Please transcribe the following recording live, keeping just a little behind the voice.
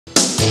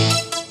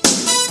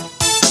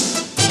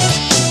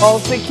Well,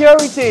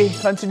 security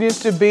continues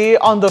to be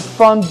on the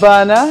front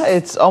burner.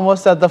 It's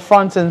almost at the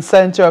front and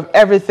center of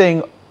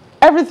everything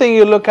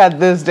you look at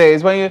these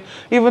days. When you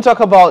even talk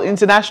about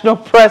International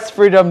Press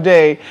Freedom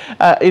Day,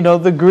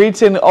 the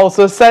greeting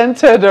also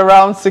centered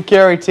around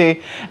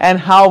security and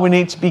how we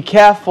need to be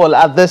careful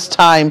at this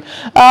time.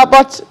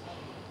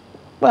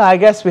 Well, I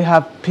guess we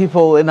have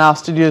people in our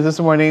studios this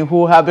morning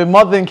who have been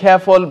more than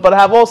careful, but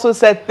have also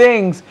said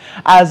things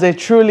as they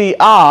truly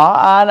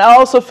are, and are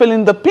also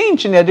feeling the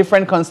pinch in their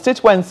different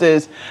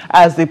constituencies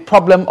as the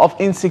problem of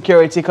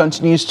insecurity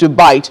continues to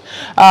bite.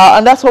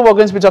 And that's what we're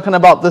going to be talking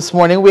about this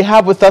morning. We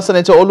have with us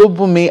Senator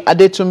Olubunmi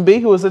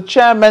Adetumbi, who is the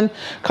Chairman,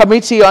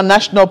 Committee on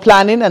National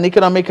Planning and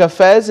Economic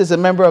Affairs, is a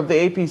member of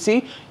the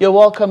APC. You're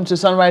welcome to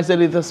Sunrise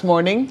Daily this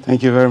morning.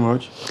 Thank you very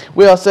much.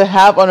 We also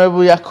have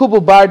Honorable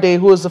Yakubu Barde,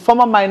 who is the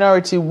former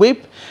Minority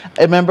Whip,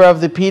 a member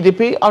of the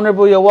PDP.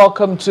 Honorable, you're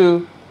welcome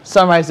to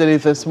Sunrise Daily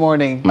this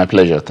morning. My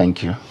pleasure.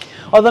 Thank you.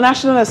 Well, the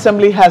National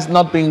Assembly has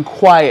not been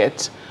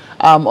quiet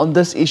on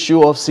this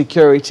issue of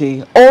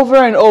security. Over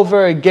and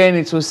over again,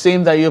 it would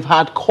seem that you've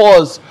had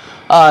cause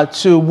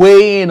to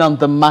weigh in on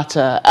the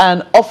matter,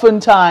 and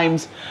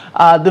oftentimes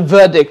the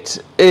verdict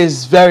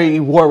is very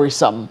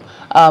worrisome.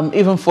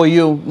 Even for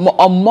you,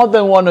 on more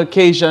than one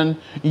occasion,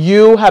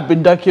 you have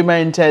been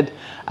documented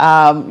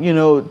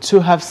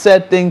to have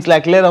said things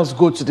like, let us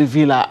go to the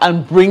villa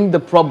and bring the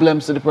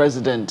problems to the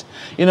president.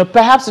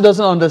 Perhaps he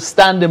doesn't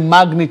understand the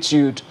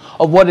magnitude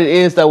of what it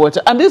is that we're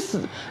and this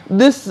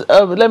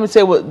let me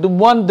say,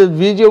 the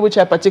video which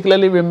I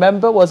particularly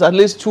remember was at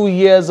least 2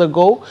 years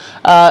ago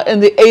in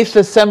the 8th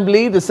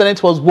Assembly. The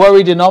Senate was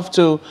worried enough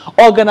to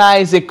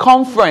organize a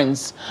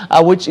conference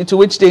to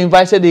which they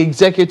invited the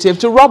executive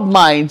to rub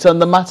minds on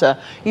the matter.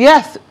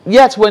 Yet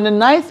we're in the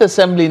 9th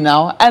Assembly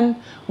now, and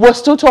we're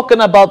still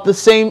talking about the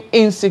same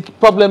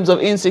problems of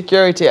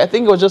insecurity. I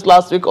think it was just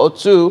last week or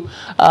 2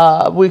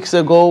 weeks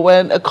ago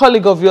when a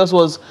colleague of yours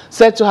was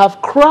said to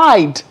have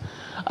cried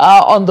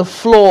on the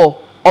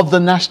floor of the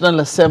National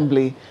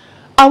Assembly.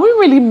 Are we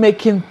really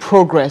making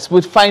progress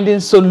with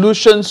finding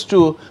solutions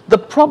to the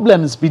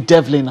problems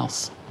bedeviling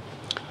us?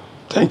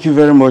 Thank you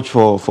very much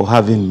for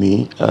having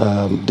me.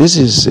 This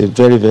is a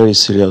very, very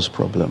serious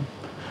problem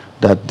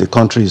that the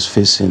country is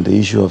facing, the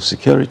issue of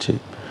security.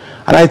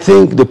 And I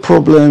think the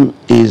problem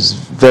is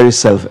very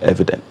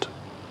self-evident.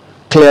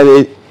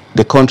 Clearly,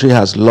 the country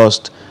has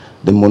lost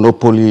the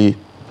monopoly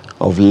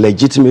of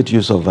legitimate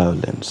use of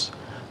violence.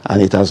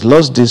 And it has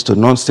lost this to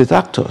non-state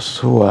actors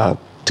who are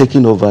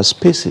taking over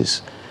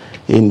spaces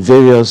in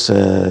various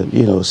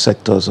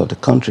sectors of the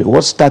country.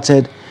 What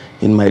started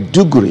in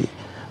Maiduguri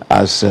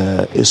as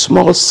a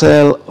small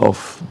cell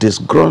of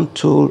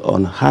disgruntled,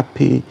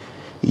 unhappy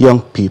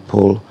young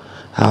people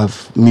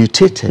have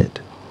mutated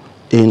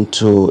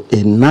into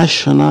a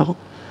national,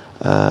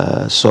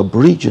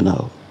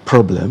 sub-regional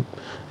problem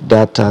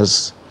that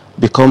has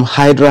become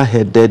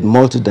hydra-headed,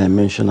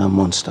 multidimensional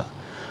monster.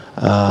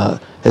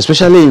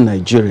 Especially in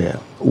Nigeria,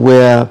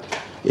 where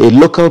a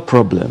local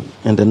problem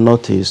in the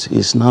Northeast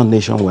is now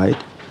nationwide,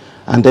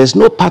 and there's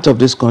no part of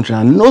this country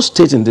and no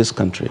state in this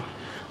country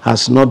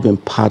has not been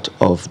part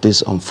of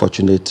this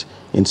unfortunate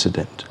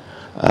incident.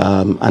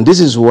 And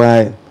this is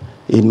why,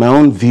 in my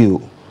own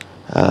view,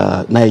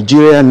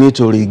 Nigeria needs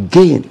to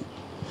regain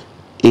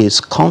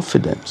its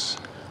confidence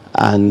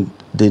and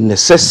the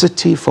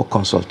necessity for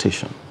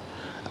consultation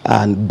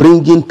and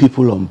bringing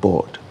people on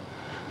board.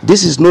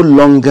 This is no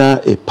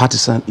longer a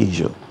partisan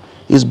issue.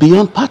 It's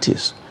beyond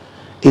parties.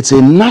 It's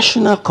a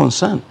national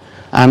concern.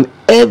 And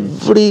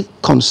every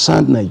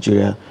concerned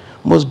Nigeria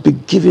must be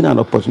given an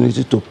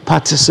opportunity to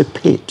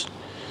participate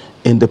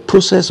in the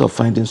process of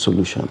finding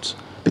solutions.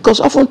 Because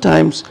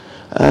oftentimes,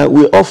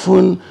 we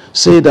often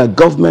say that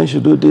government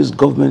should do this,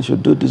 government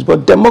should do this.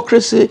 But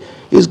democracy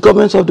is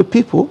government of the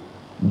people,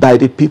 by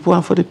the people,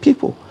 and for the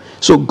people.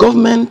 So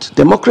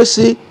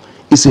democracy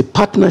is a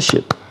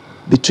partnership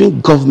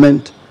between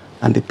government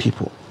and the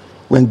people.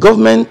 When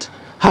government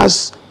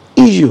has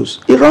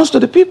issues, it runs to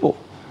the people.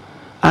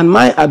 And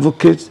my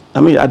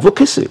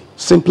advocacy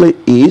simply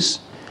is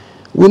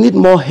we need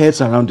more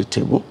heads around the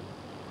table.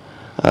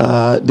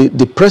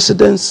 The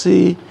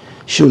presidency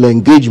should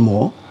engage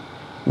more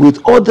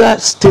with other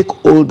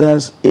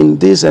stakeholders in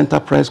this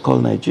enterprise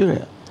called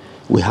Nigeria.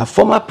 We have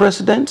former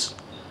presidents.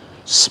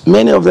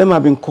 Many of them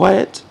have been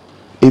quiet.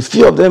 A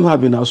few of them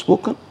have been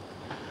outspoken.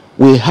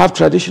 We have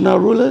traditional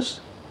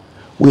rulers.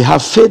 We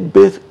have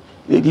faith-based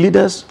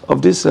leaders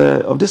of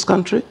this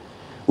country.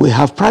 We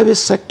have private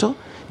sector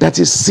that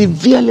is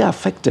severely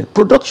affected.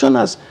 Production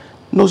has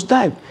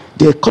nosedived.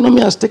 The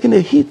economy has taken a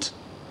hit.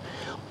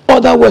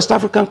 Other West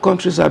African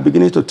countries are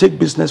beginning to take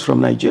business from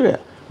Nigeria.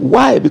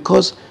 Why?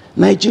 Because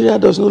Nigeria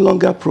does no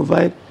longer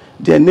provide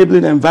the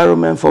enabling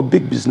environment for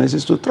big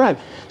businesses to thrive.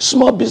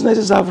 Small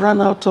businesses have run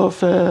out of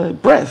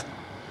breath.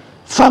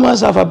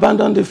 Farmers have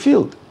abandoned the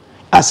field.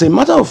 As a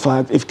matter of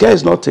fact, if care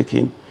is not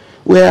taken,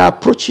 we are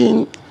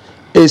approaching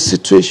a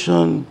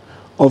situation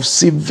of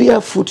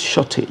severe food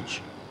shortage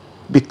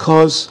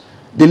because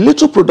the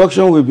little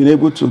production we've been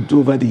able to do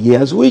over the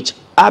years, which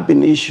ab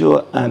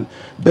initio and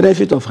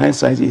benefit of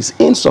hindsight is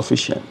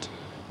insufficient,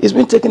 it's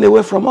been taken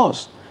away from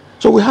us.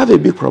 So we have a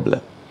big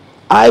problem.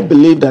 I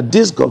believe that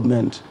this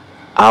government,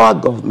 our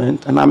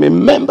government, and I'm a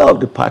member of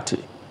the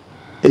party,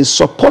 a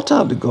supporter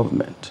of the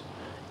government,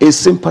 a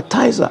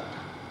sympathizer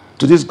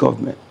to this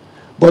government.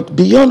 But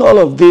beyond all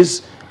of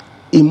this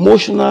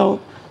emotional,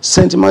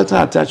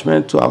 sentimental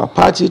attachment to our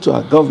party, to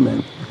our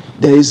government,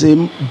 there is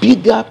a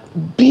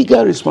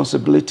bigger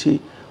responsibility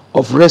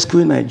of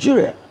rescuing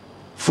Nigeria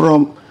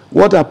from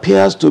what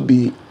appears to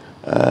be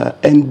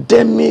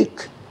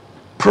endemic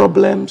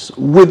problems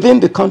within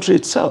the country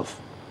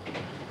itself.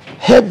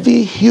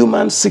 Heavy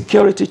human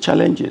security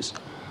challenges,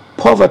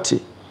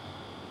 poverty,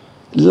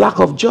 lack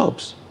of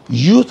jobs,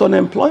 youth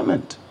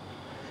unemployment,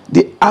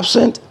 the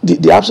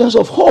absence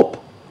of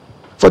hope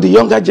for the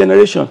younger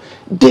generation.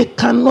 They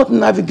cannot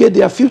navigate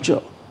their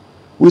future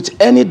with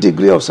any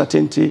degree of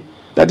certainty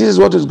that this is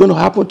what is going to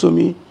happen to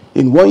me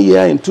in 1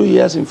 year, in 2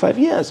 years, in 5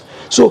 years.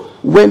 So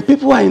when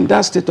people are in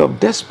that state of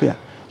despair,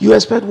 you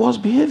expect worse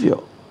behavior.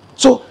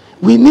 So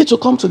we need to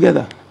come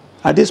together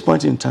at this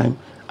point in time,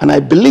 and I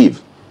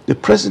believe the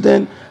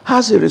president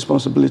has a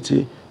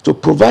responsibility to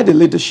provide the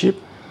leadership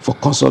for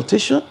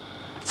consultation,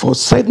 for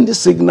sending the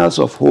signals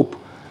of hope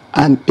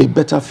and a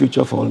better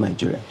future for all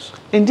Nigerians.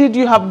 Indeed,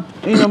 you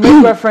have,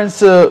 made reference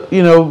to,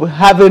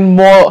 having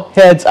more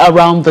heads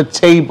around the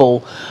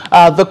table.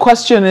 The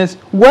question is,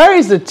 where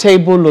is the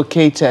table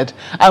located,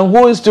 and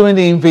who is doing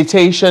the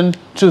invitation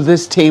to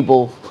this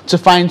table to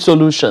find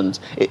solutions?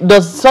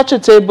 Does such a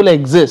table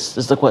exist,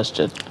 is the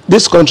question.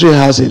 This country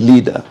has a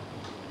leader,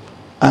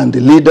 and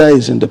the leader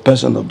is in the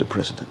person of the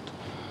president.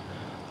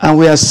 And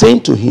we are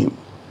saying to him,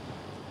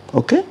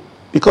 okay,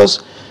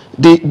 because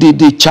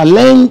the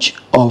challenge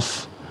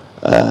of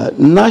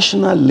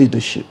national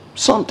leadership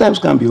sometimes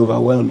can be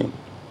overwhelming,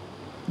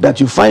 that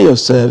you find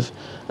yourself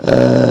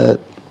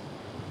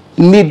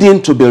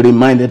needing to be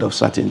reminded of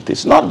certain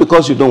things, not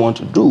because you don't want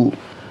to do,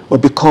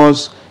 but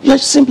because you're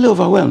simply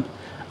overwhelmed.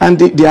 And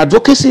the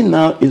advocacy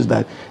now is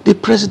that the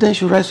president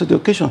should rise to the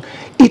occasion.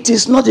 It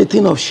is not a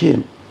thing of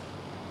shame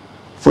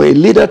for a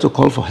leader to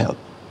call for help.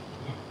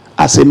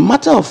 As a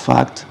matter of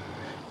fact,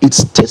 it's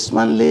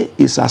statesmanly,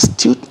 it's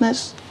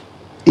astuteness,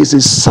 it's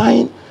a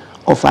sign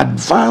of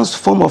advanced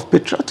form of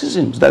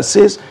patriotism that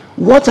says,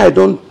 what I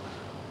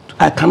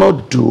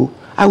cannot do,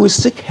 I will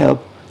seek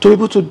help to be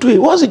able to do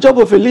it. What's the job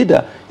of a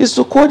leader? Is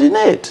to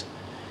coordinate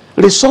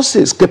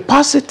resources,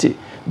 capacity,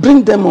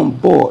 bring them on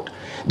board.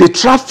 The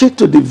traffic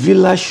to the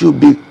villa should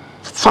be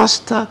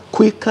faster,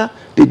 quicker.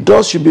 The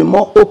doors should be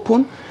more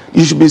open.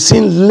 You should be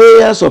seeing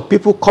layers of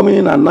people coming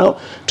in and out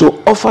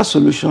to offer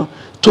solutions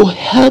to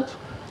help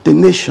the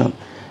nation.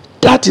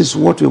 That is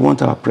what we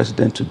want our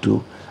president to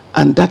do,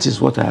 and that is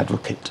what I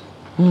advocate.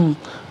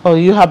 Well,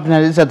 you have been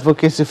at this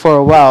advocacy for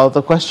a while.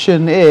 The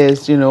question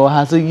is,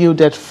 has it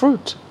yielded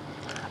fruit?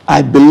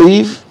 I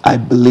believe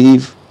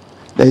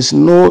there is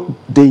no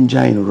danger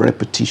in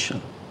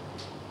repetition,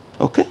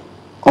 okay?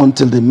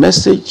 Until the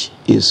message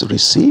is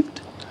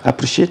received,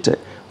 appreciated.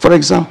 For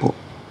example,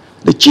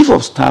 the Chief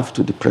of Staff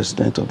to the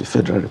President of the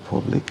Federal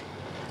Republic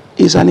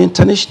is an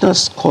international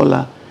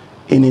scholar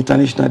in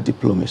international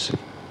diplomacy.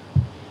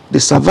 The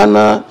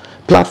Savannah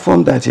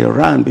platform that he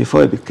ran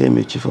before he became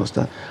a Chief of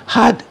Staff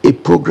had a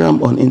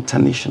program on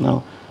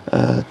international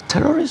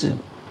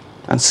terrorism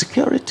and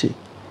security.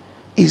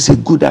 He's a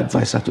good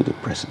advisor to the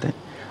President.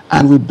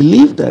 And we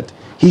believe that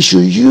he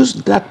should use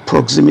that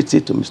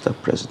proximity to Mr.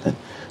 President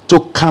to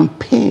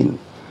campaign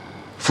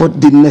for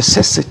the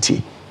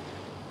necessity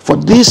for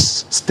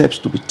these steps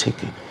to be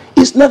taken.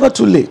 It's never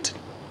too late.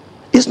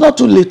 It's not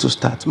too late to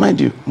start.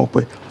 Mind you,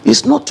 Mope,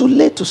 it's not too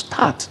late to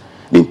start.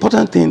 The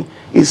important thing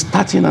is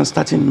starting and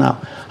starting now.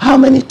 How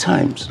many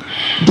times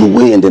do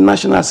we in the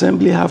National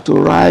Assembly have to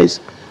rise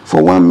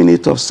for 1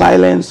 minute of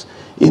silence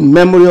in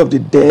memory of the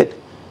dead,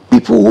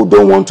 people who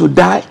don't want to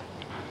die?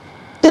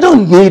 They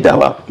don't need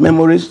our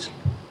memories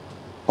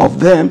of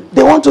them.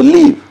 They want to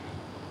live.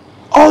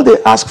 All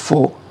they ask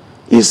for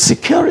is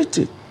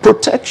security,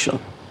 protection,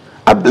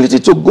 ability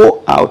to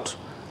go out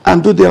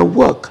and do their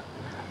work.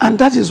 And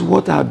that is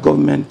what our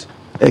government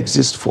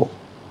exists for.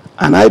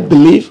 And I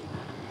believe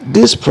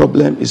this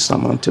problem is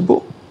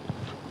surmountable.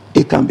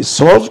 It can be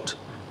solved,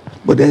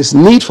 but there is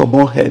need for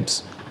more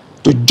heads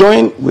to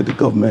join with the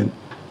government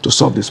to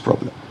solve this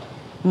problem.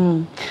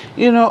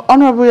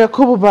 Honorable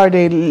Yakubu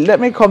Barde, let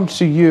me come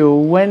to you.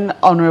 When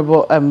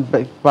Honorable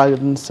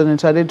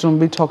Senator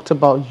Adetumbi talked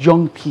about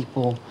young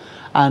people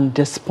and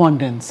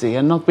despondency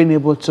and not being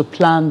able to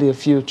plan their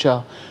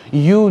future,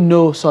 you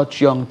know such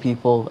young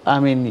people. I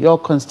mean, your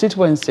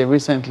constituency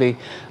recently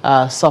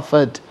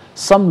suffered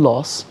some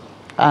loss.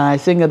 And I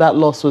think that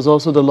loss was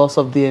also the loss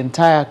of the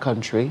entire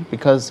country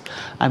because,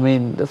 I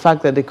mean, the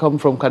fact that they come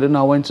from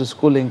Kaduna, went to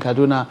school in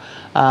Kaduna,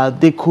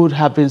 they could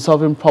have been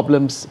solving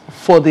problems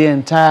for the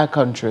entire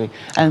country.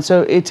 And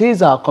so it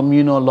is our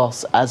communal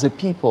loss as a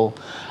people.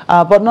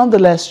 But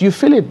nonetheless, you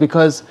feel it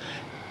because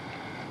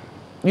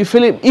you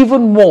feel it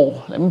even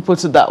more, let me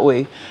put it that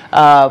way,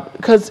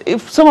 because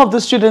if some of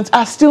the students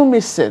are still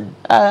missing,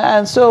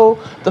 and so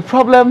the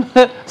problem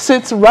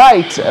sits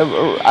right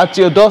at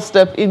your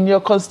doorstep in your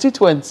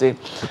constituency.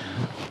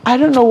 I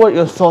don't know what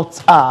your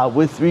thoughts are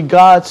with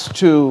regards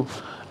to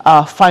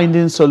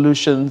finding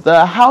solutions.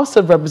 The House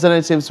of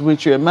Representatives,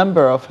 which you're a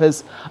member of,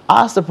 has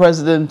asked the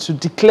president to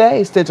declare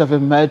a state of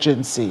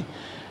emergency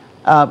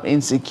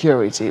in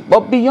security.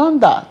 But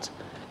beyond that,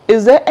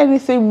 is there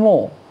anything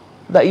more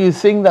that you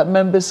think that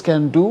members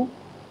can do,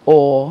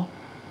 or,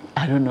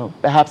 I don't know,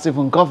 perhaps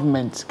even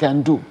government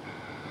can do?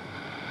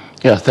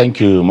 Yeah, thank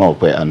you,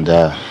 Maupe. And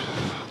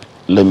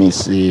let me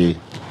say,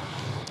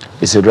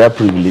 it's a rare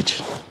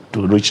privilege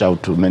to reach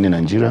out to many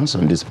Nigerians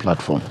on this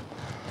platform.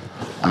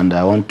 And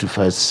I want to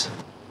first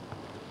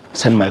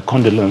send my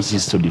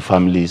condolences to the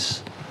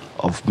families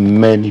of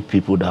many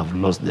people that have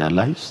lost their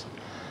lives,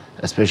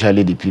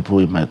 especially the people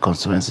in my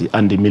constituency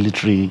and the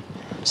military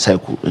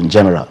circle in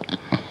general.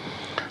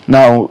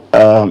 Now,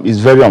 it's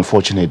very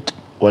unfortunate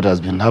what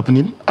has been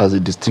happening. As the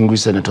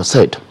distinguished senator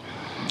said,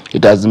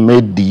 it has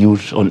made the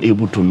youth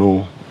unable to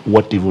know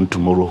what even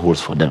tomorrow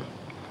holds for them.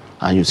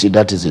 And you see,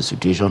 that is a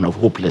situation of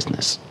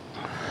hopelessness.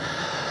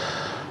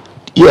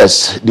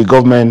 Yes, the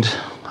government,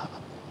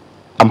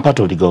 I'm part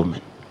of the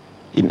government.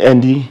 In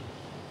any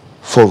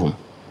forum,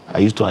 I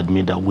used to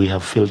admit that we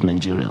have failed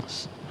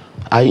Nigerians,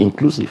 I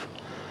inclusive.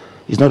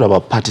 It's not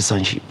about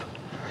partisanship.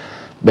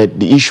 But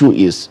the issue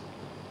is,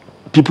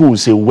 people will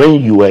say, when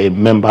you are a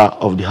member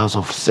of the House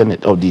of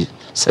Senate, of the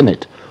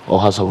Senate or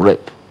House of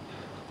Rep,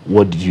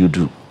 what did you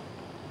do?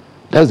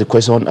 That's the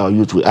question our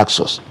youth will ask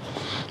us.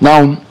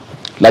 Now,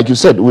 like you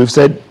said, we've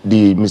said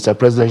Mr.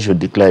 President should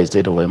declare a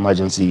state of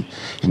emergency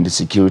in the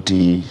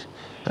security,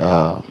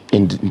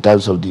 in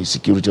terms of the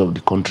security of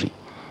the country.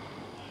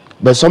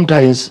 But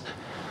sometimes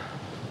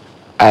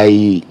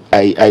I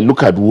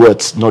look at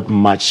words not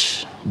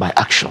much by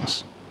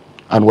actions.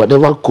 And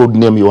whatever code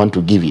name you want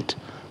to give it,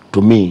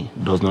 to me,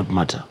 does not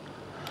matter.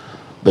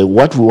 But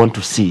what we want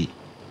to see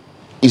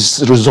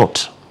is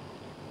result.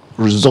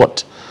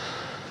 Result.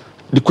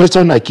 The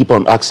question I keep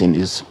on asking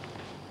is,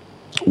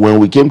 when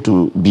we came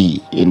to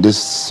be in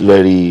this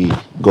very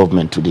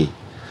government today,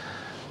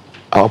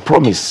 our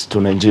promise to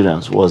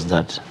Nigerians was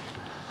that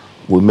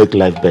we'll make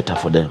life better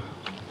for them.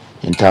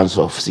 In terms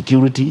of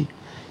security,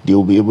 they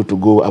will be able to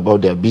go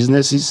about their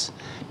businesses,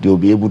 they will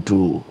be able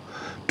to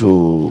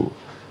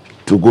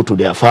go to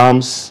their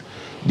farms,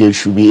 they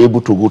should be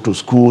able to go to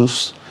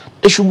schools,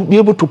 they should be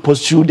able to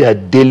pursue their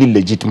daily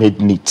legitimate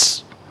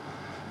needs.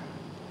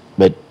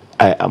 But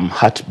I am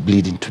heart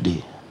bleeding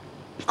today,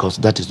 because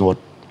that is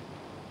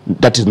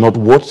not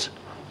what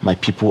my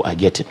people are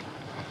getting.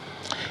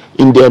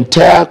 In the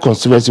entire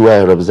constituency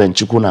where I represent,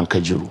 Chikun and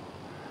Kajuru,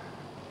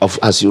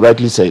 as you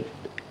rightly said,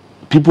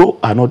 people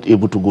are not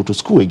able to go to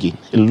school again.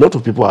 A lot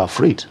of people are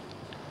afraid.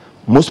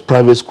 Most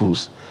private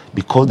schools,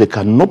 because they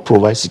cannot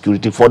provide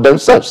security for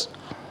themselves,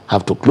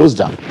 have to close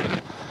down.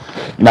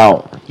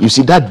 Now, you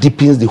see, that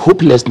deepens the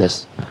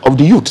hopelessness of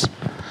the youth.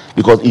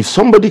 Because if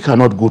somebody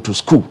cannot go to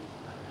school,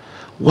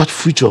 what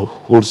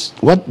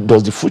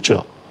does the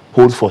future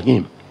hold for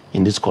him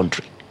in this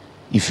country?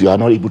 If you are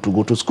not able to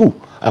go to school,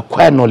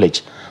 acquire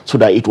knowledge so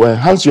that it will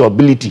enhance your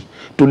ability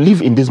to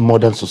live in this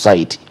modern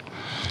society.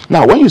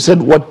 Now, when you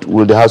said, what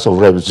will the House of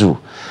Reps do?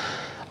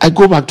 I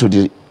go back to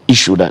the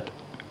issue that,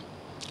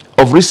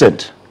 of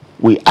recent,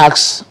 we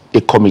asked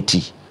a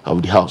committee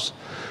of the House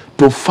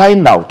to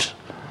find out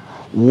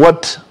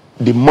what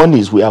the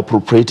monies we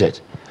appropriated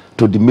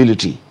to the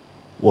military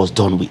was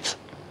done with.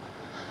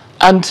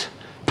 And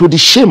to the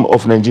shame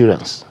of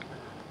Nigerians,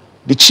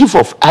 the Chief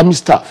of Army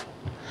Staff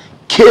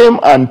came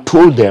and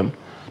told them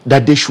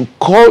that they should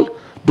call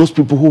those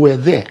people who were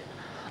there,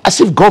 as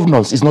if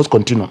governance is not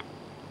continuum.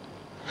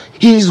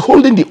 He is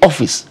holding the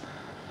office.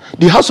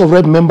 The House of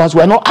Rep members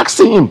were not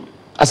asking him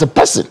as a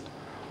person,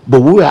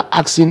 but we were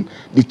asking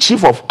the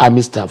Chief of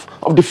Army Staff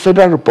of the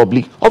Federal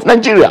Republic of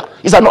Nigeria.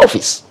 It's an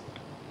office.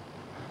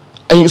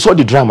 And you saw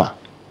the drama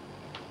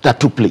that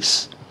took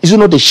place. Is it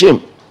not a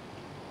shame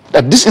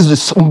that this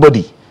is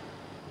somebody,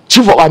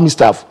 Chief of Army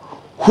Staff,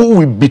 who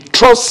will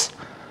betrust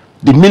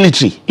the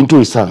military into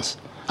his hands?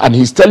 And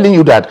he's telling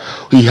you that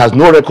he has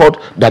no record,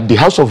 that the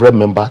House of Rep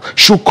members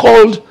should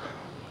call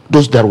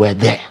those that were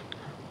there,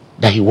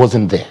 that he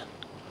wasn't there.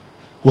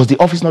 Was the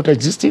office not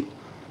existing?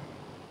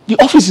 The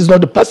office is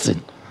not the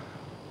person.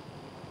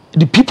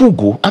 The people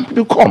go and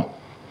people come.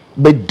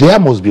 But there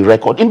must be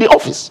record in the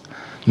office.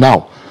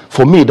 Now,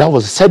 for me, that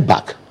was a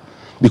setback,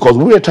 because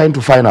we were trying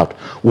to find out,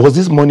 was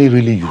this money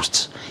really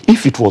used?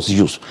 If it was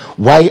used,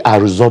 why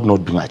are results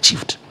not being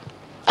achieved?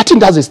 I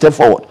think that's a step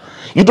forward.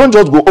 You don't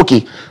just go,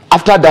 okay,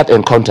 after that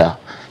encounter,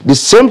 the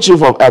same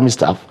Chief of Army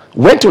Staff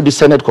went to the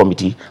Senate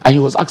committee and he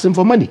was asking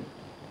for money.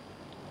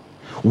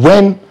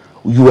 When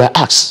you were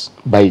asked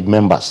by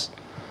members,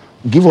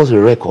 give us a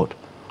record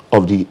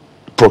of the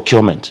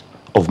procurement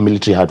of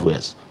military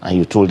hardwares, and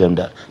you told them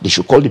that they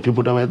should call the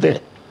people that were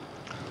there.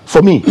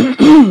 For me,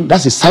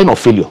 that's a sign of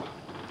failure.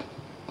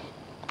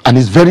 And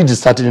it's very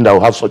disheartening that we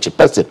have such a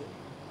person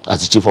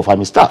as the Chief of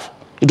Army Staff.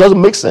 It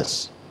doesn't make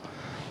sense.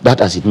 That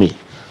as it may.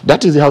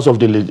 That is the house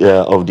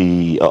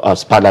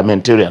as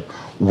parliamentarian.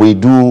 We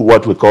do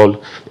what we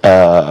call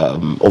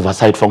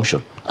oversight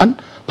function.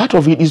 And part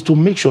of it is to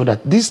make sure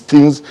that these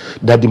things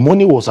that the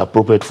money was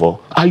appropriate for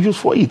are used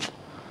for it.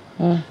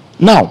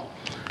 Now,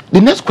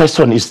 the next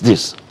question is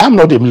this. I'm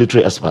not a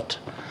military expert,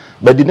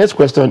 but the next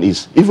question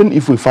is, even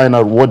if we find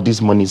out what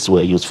these monies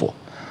were used for,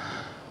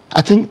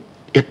 I think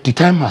the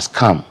time has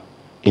come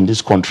in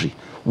this country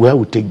where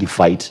we take the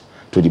fight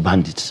to the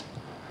bandits,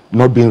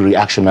 not being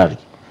reactionary.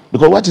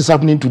 Because what is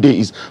happening today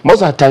is,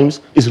 most of the times,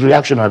 it's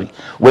reactionary.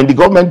 When the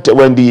government,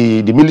 when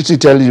the military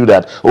tells you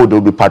that, oh, they'll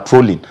be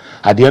patrolling,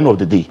 at the end of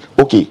the day,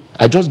 okay,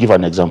 I just give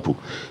an example.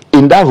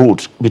 In that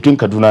road between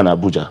Kaduna and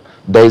Abuja,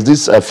 there is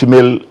this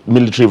female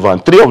military van.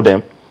 3 of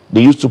them,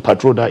 they used to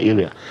patrol that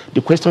area.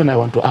 The question I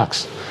want to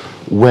ask,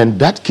 when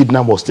that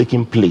kidnap was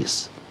taking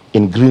place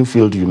in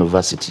Greenfield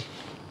University,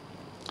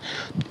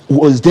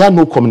 was there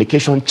no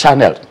communication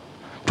channel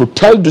to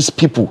tell these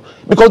people,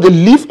 because they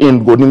live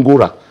in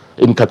Goningora,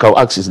 in Kakao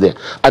axis there,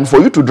 and for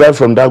you to drive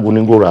from that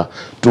Goningora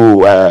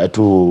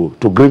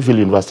to Greenfield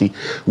University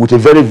with a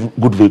very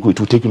good vehicle, it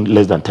will take you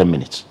less than 10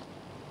 minutes.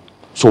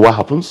 So what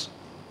happens?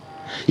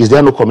 Is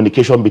there no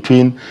communication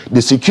between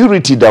the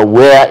security that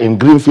were in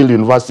Greenfield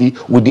University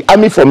with the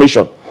army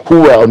formation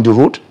who were on the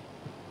road?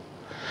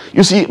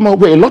 You see, a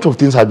lot of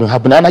things have been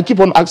happening, and I keep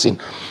on asking,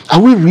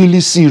 are we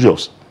really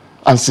serious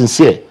and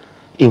sincere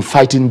in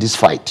fighting this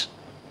fight?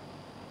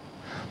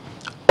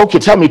 Okay,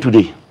 tell me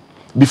today,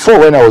 before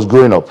when I was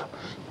growing up,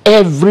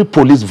 every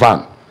police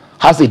van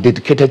has a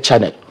dedicated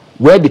channel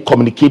where they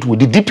communicate with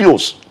the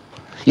DPOs.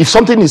 If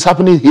something is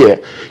happening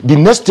here, the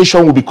next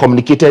station will be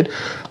communicated.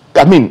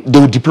 I mean, they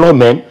will deploy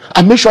men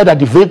and make sure that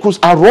the vehicles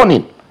are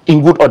running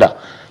in good order.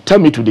 Tell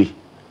me today,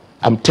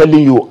 I'm telling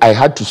you, I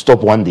had to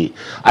stop one day.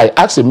 I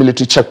asked a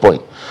military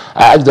checkpoint.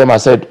 I asked them, I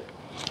said,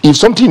 if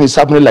something is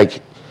happening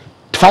like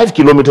 5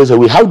 kilometers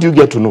away, how do you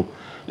get to know?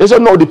 They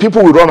said, no, the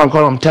people will run and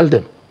come and tell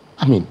them.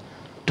 I mean,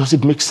 does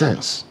it make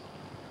sense?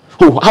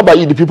 Oh, how about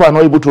you, the people are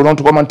not able to run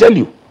to come and tell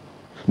you?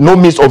 No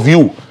means of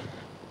you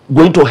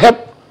going to help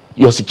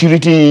your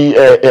security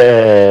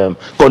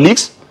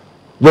colleagues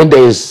when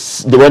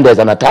there's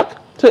an attack?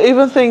 So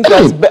even things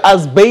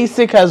as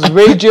basic as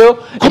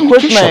radio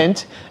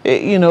equipment,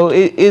 you know,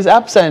 is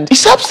absent.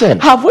 It's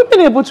absent. Have we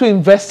been able to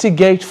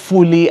investigate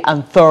fully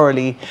and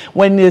thoroughly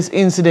when these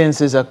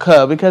incidences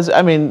occur? Because,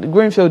 I mean,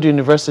 Greenfield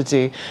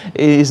University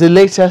is the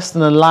latest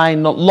in a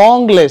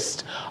long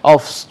list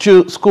of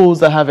schools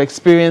that have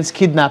experienced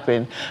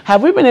kidnapping.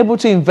 Have we been able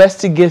to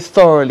investigate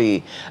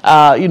thoroughly,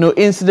 you know,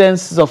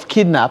 incidences of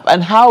kidnap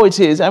and how it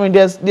is? I mean,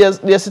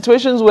 there's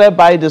situations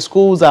whereby the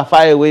schools are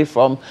far away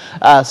from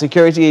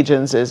security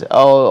agencies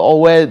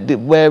or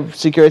where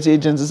security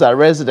agencies are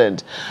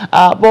resident.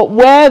 But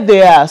where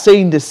they are, say,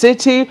 in the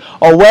city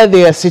or where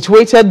they are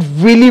situated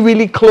really,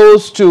 really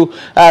close to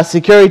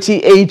security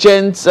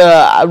agents,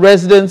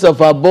 residents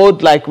of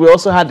abode, like we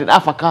also had in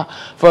Africa,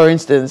 for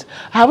instance,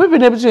 have we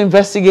been able to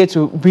investigate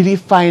to really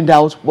find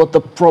out what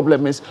the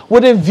problem is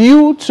with a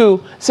view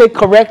to, say,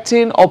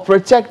 correcting or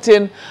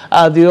protecting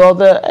the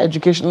other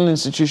educational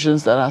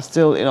institutions that are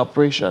still in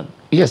operation?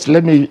 Yes,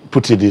 let me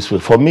put it this way.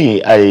 For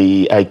me,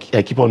 I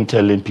keep on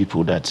telling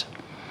people that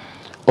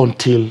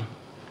until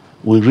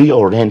we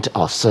reorient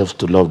ourselves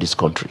to love this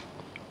country,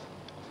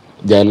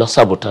 there are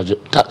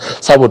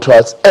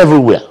saboteurs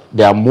everywhere.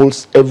 There are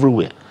moles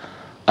everywhere.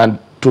 And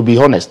to be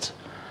honest,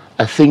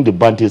 I think the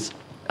bandits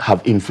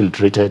have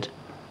infiltrated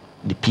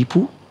the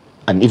people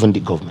and even the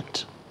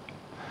government.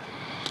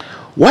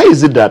 Why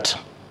is it that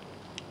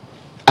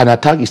an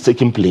attack is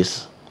taking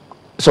place,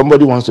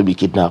 somebody wants to be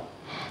kidnapped,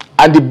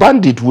 and the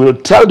bandit will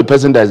tell the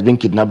person that has been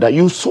kidnapped that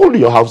you sold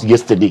your house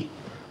yesterday?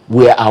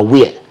 We are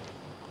aware,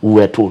 we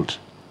were told.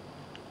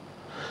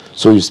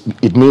 So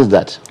it means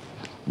that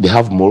they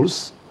have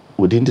moles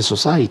within the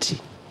society.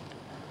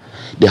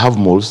 They have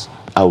moles,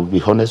 I will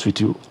be honest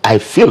with you, I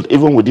feel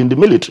even within the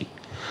military.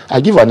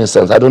 I give an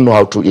instance, I don't know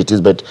how true it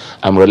is, but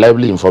I'm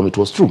reliably informed it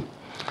was true.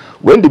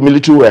 When the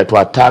military were to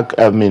attack,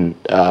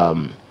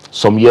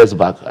 some years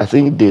back, I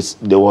think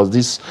there was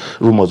this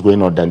rumors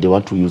going on that they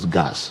want to use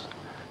gas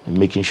and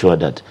making sure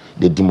that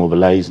they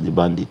demobilize the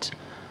bandits.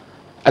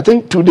 I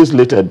think 2 days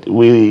later,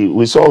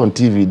 we saw on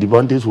TV the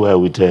bandits were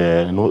with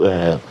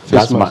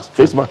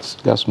face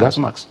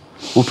masks.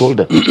 Who told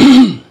them?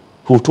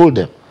 Who told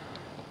them?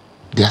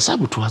 They are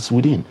saboteurs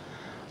within.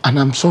 And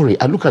I'm sorry,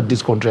 I look at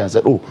this country and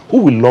said, oh, who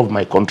will love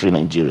my country,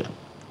 Nigeria?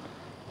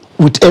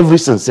 With every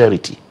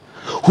sincerity.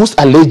 Whose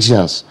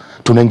allegiance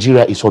to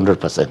Nigeria is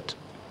 100%.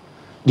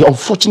 The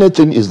unfortunate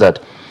thing is that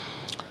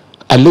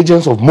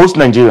allegiance of most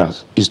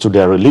Nigerians is to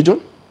their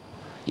religion,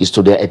 is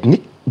to their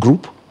ethnic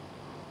group,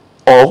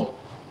 or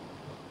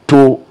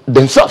to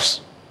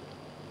themselves.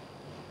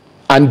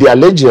 And the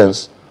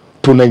allegiance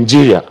to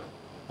Nigeria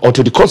or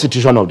to the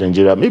constitution of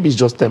Nigeria, maybe it's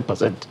just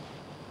 10%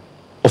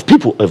 of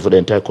people of the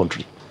entire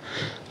country.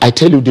 I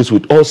tell you this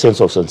with all sense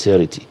of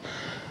sincerity.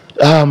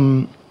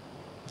 When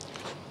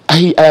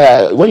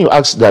you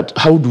ask that,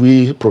 how do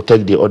we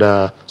protect the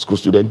other school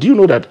students? Do you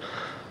know that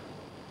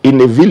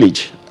in a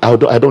village, I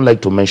don't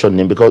like to mention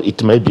name because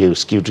it might be a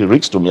security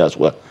risk to me as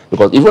well.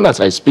 Because even as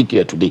I speak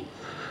here today,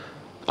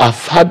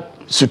 I've had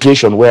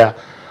situation where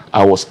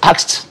I was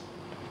asked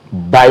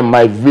by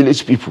my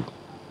village people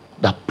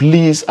that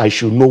please I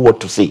should know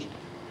what to say.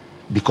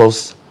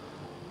 Because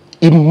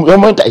in the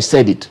moment I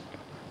said it,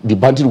 the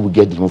bandit will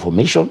get the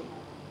information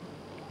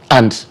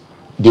and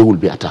they will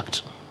be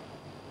attacked.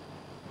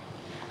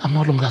 I'm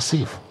no longer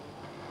safe.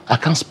 I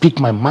can't speak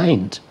my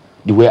mind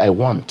the way I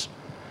want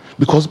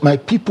because my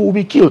people will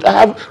be killed. I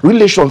have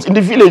relations in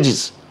the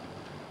villages.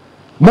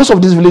 Most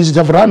of these villages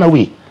have run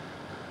away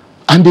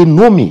and they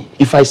know me.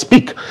 If I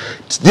speak,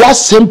 there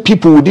same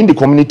people within the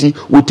community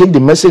will take the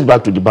message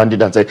back to the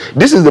bandit and say,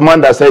 this is the man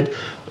that said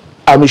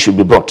army should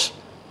be brought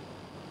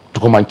to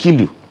come and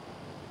kill you.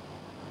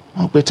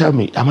 Oh, but tell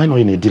me, am I not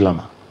in a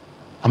dilemma?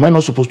 Am I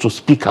not supposed to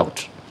speak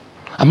out?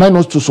 Am I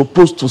not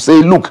supposed to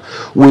say, look,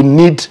 we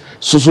need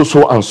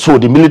so and so.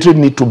 The military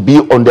need to be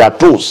on their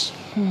toes.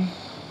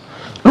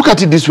 Look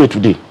at it this way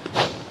today.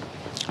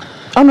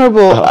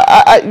 Honorable,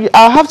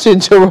 I'll have to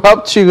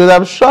interrupt you because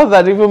I'm sure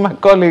that even my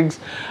colleagues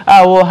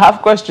will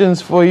have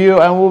questions for you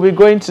and we'll be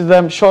going to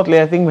them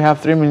shortly. I think we have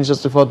 3 minutes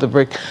just before the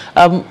break.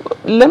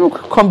 Let me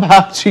come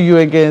back to you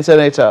again,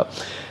 Senator.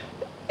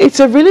 It's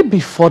a really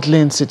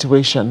befuddling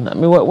situation. I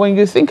mean, when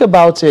you think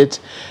about it,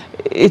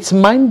 it's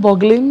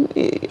mind-boggling.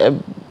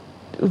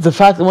 The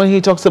fact when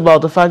he talks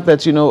about the fact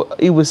that, you know,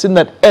 it was seen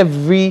that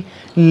every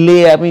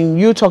layer, I mean,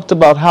 you talked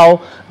about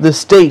how the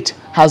state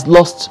has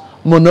lost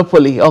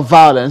monopoly of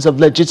violence, of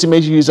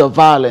legitimate use of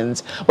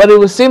violence, but it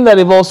would seem that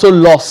they've also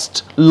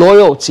lost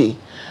loyalty,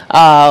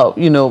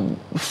 you know,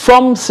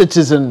 from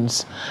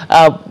citizens.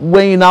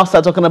 When you now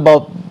start talking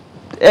about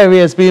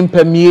areas being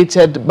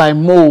permeated by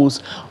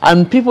moles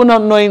and people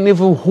not knowing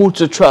even who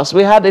to trust.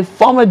 We had a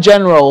former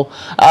general,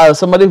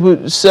 somebody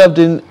who served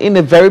in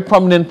a very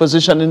prominent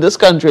position in this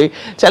country,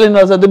 telling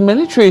us that the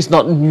military is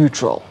not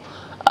neutral.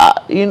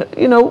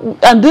 You know,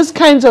 and these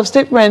kinds of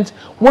statements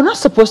we're not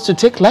supposed to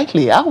take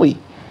lightly, are we?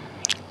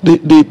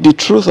 The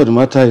truth of the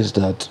matter is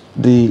that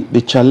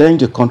the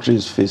challenge the country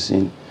is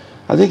facing,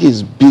 I think,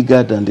 is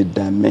bigger than the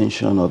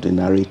dimension of the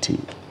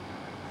narrative.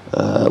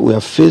 We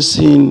are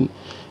facing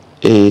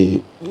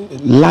a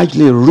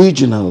largely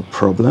regional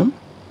problem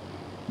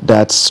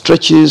that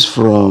stretches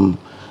from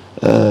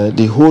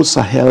the whole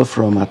Sahel,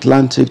 from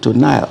Atlantic to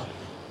Nile,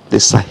 the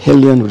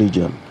Sahelian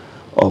region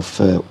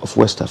of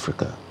West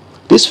Africa.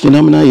 This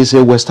phenomenon is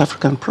a West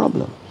African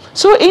problem.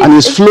 And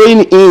it's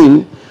flowing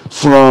in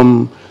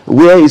from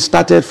where it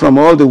started, from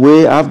all the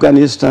way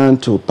Afghanistan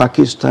to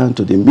Pakistan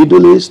to the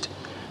Middle East.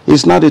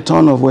 It's not a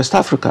turn of West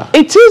Africa.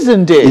 It is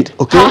indeed.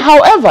 Okay.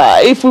 However,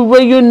 if we were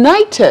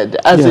united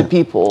as a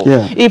people,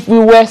 if we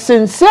were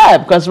sincere,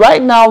 because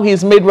right now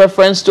he's made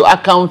reference to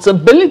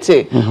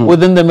accountability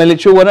within the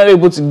military, we're not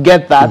able to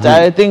get that.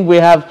 I think we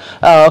have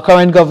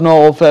current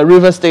governor of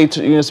River State,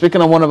 you know,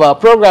 speaking on one of our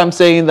programs,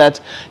 saying that,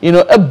 you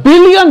know, $1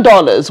 billion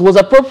was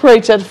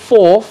appropriated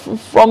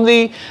from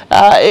the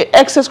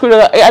excess crude.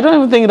 I don't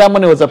even think that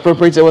money was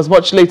appropriated. It was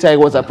much later it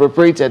was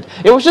appropriated.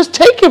 It was just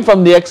taken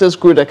from the excess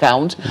crude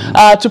account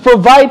to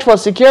provide for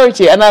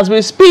security, and as we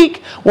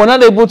speak, we're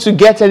not able to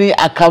get any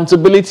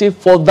accountability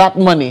for that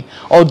money.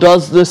 Or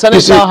does the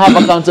Senate now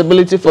have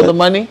accountability for the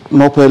money?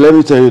 Mope, let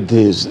me tell you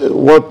this: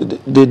 what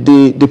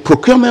the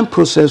procurement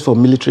process for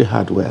military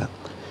hardware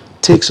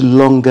takes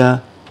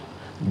longer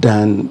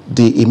than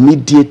the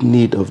immediate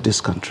need of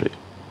this country.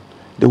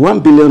 The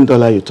 $1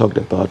 billion you talked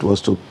about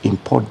was to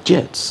import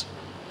jets,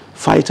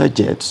 fighter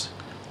jets,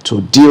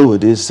 to deal with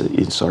this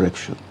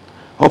insurrection.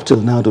 Up till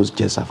now, those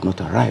jets have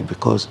not arrived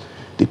because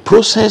the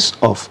process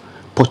of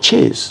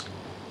purchase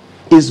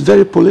is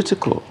very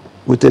political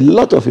with a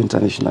lot of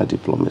international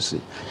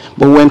diplomacy.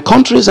 But when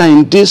countries are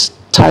in this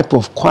type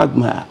of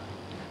quagmire,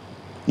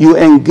 you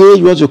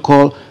engage what you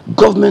call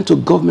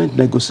government-to-government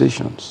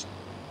negotiations.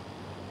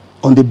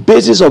 On the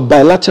basis of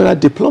bilateral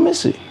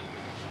diplomacy,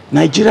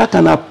 Nigeria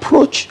can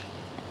approach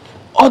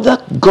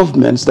other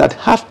governments that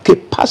have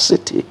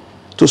capacity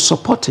to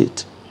support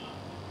it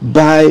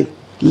by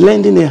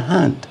lending a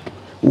hand,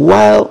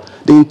 while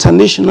the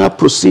international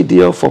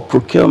procedure for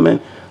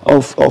procurement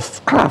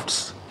of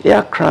crafts,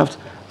 aircraft,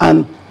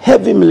 and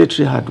heavy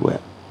military hardware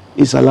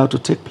is allowed to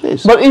take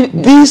place. But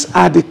these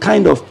are the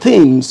kind of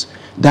things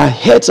that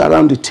heads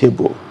around the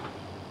table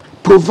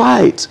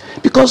provides,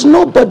 because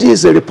nobody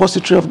is a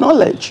repository of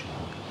knowledge.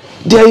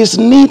 There is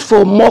need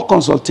for more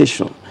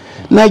consultation.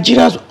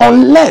 Nigerians,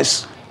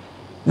 unless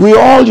we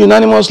all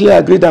unanimously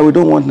agree that we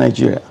don't want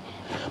Nigeria,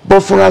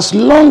 but for as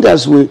long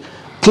as we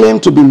claim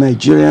to be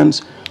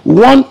Nigerians,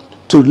 want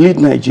to lead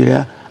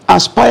Nigeria,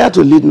 aspire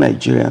to lead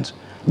Nigerians,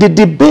 the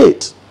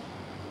debate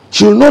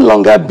should no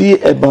longer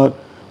be about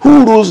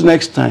who rules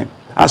next time,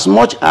 as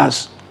much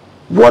as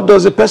what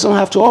does the person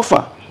have to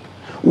offer?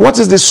 What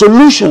is the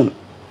solution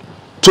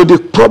to the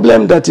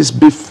problem that is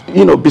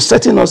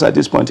besetting us at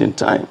this point in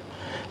time?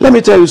 Let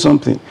me tell you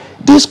something.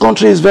 This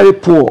country is very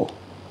poor.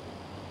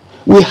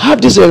 We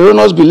have this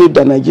erroneous belief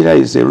that Nigeria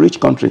is a rich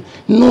country.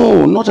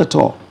 No, not at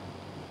all.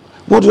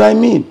 What do I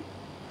mean?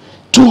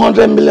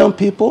 200 million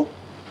people,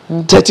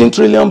 13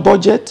 trillion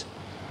budget,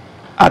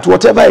 at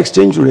whatever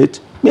exchange rate,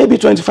 maybe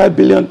 25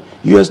 billion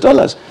US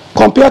dollars,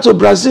 compared to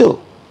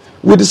Brazil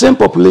with the same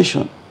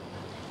population,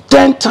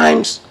 10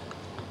 times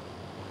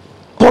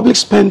public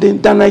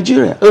spending than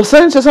Nigeria. So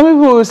some people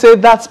will say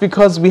that's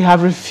because we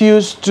have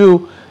refused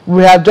to,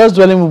 we are just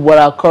dwelling with what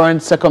our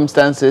current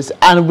circumstances,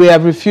 and we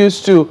have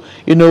refused to,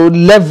 you know,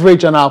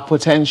 leverage on our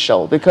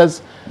potential,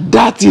 because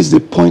that is the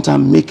point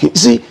I'm making.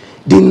 See,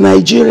 the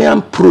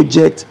Nigerian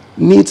project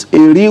needs a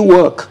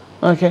rework.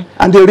 Okay.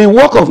 And the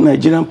rework of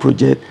Nigerian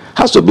project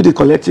has to be the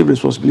collective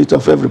responsibility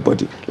of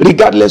everybody,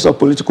 regardless of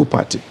political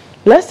party.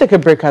 Let's take a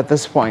break at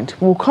this point.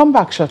 We'll come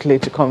back shortly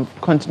to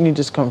continue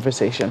this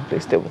conversation.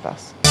 Please stay with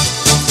us.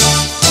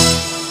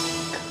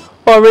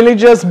 Well,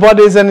 religious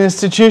bodies and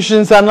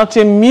institutions are not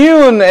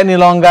immune any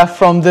longer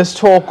from this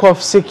talk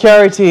of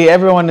security.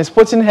 Everyone is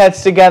putting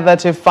heads together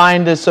to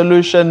find a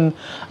solution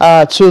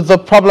to the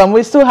problem.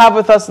 We still have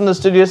with us in the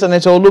studio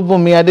Senator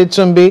Olubunmi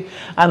Adetunbi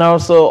and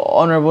also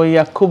Honorable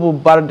Yakubu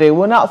Barde.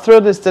 We'll now throw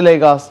this to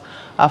Lagos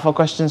for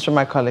questions from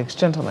my colleagues.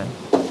 Gentlemen.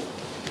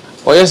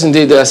 Well, yes,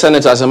 indeed,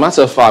 Senator. As a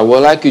matter of fact, we'd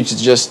like you to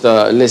just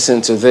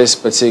listen to this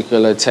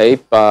particular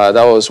tape.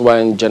 That was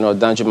when General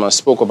Danjuma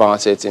spoke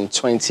about it in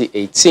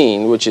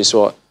 2018, which is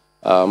what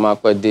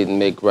Markwa did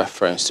make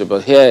reference to.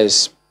 But here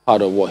is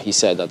part of what he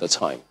said at the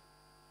time.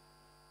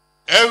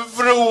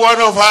 Every one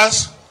of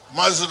us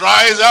must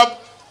rise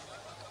up.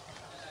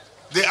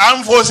 The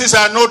armed forces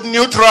are not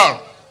neutral.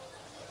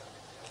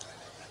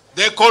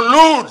 They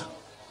collude.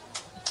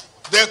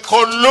 They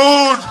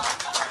collude.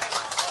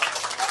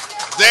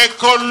 They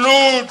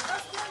collude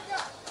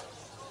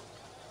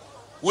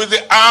with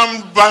the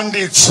armed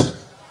bandits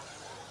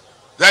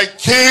that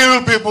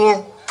kill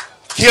people,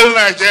 kill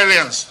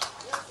Nigerians.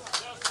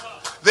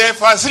 They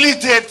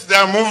facilitate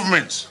their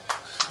movements.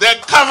 They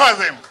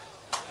cover them.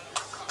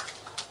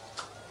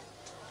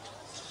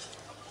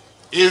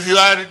 If you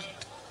are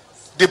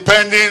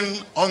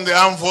depending on the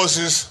armed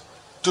forces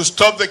to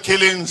stop the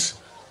killings,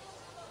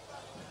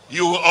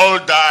 you will all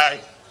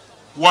die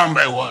one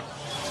by one.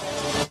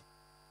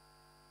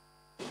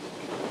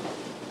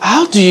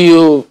 How do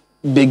you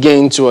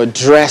begin to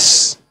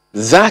address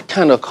that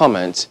kind of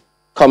comment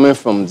coming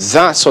from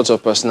that sort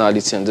of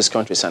personality in this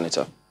country,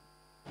 Senator?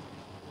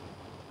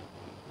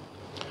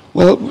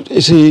 Well,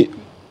 you see,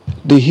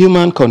 the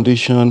human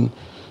condition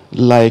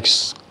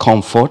likes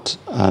comfort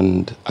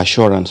and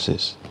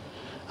assurances.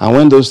 And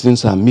when those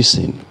things are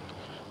missing,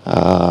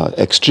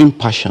 extreme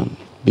passion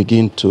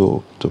begin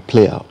to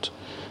play out.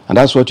 And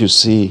that's what you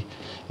see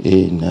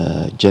in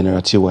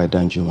General T.Y.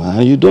 Danjuma.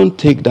 And you don't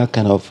take that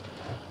kind of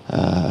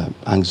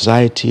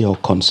anxiety or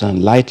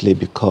concern lightly,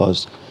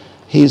 because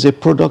he is a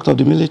product of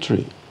the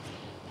military,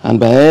 and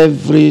by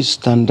every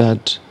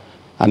standard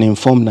an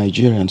informed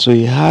Nigerian. So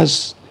he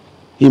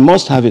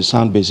must have a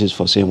sound basis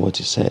for saying what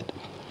he said,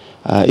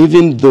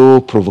 even though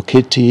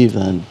provocative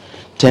and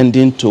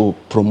tending to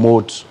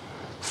promote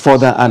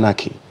further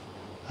anarchy.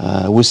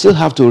 We still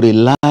have to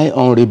rely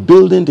on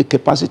rebuilding the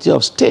capacity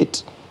of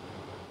state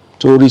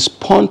to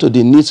respond to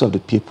the needs of the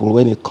people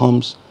when it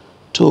comes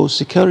to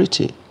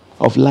security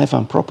of life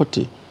and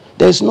property.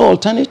 There is no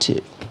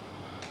alternative.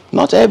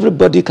 Not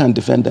everybody can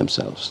defend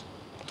themselves.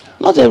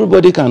 Not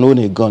everybody can own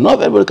a gun.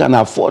 Not everybody can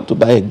afford to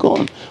buy a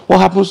gun. What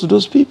happens to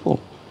those people?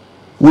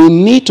 We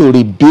need to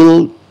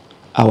rebuild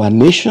our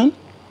nation.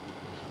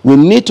 We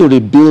need to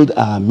rebuild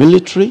our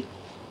military.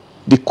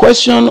 The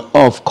question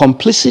of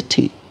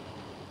complicity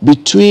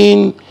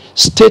between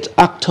state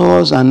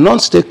actors and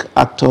non-state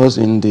actors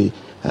in the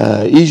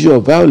issue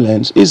of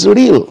violence is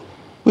real.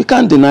 We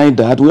can't deny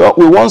that.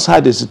 We once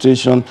had a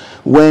situation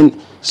when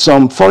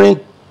some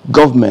foreign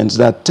governments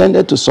that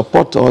tended to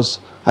support us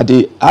at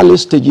the early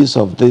stages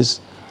of this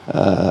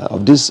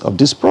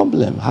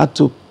problem had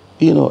to,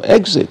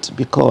 exit,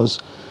 because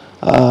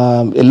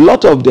a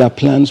lot of their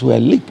plans were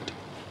leaked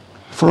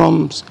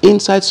from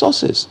inside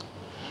sources.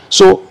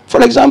 So,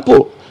 for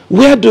example,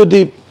 where do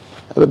the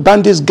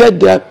bandits get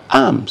their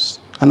arms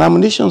and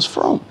ammunition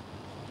from?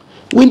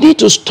 We need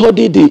to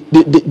study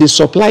the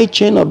supply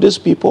chain of these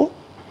people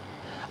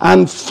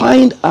and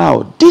find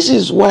out. This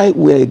is why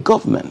we're a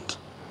government,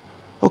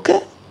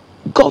 okay?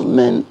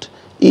 Government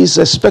is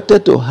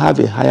expected to have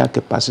a higher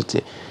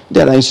capacity.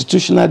 There are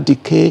institutional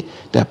decay,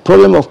 there are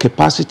problems of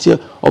capacity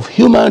of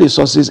human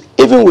resources,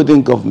 even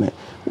within government.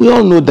 We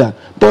all know that.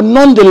 But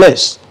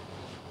nonetheless,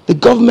 the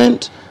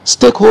government,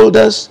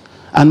 stakeholders,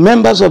 and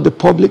members of the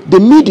public, the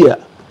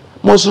media,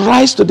 must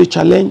rise to the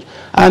challenge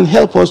and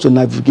help us to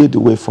navigate the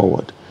way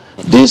forward.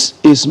 This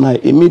is my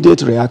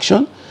immediate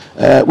reaction.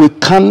 We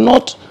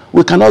cannot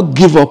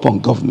give up on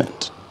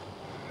government.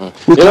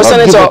 We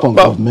cannot give up on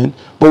government,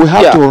 but we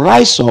have to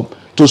rise up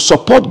to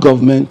support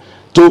government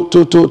to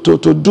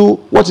do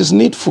what is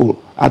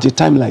needful at a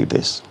time like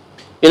this.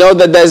 You know,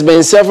 that there's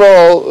been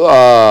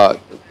several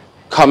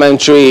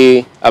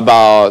commentary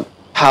about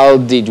how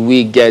did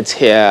we get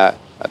here.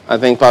 I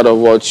think part of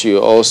what you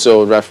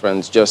also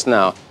referenced just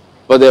now.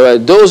 But there were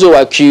those who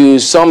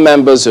accused some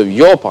members of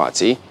your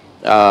party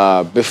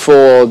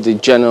before the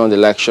general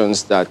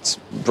elections that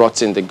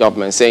brought in the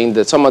government, saying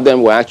that some of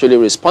them were actually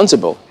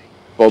responsible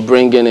for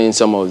bringing in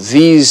some of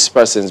these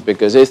persons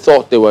because they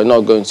thought they were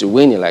not going to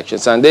win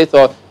elections. And they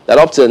thought that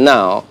up to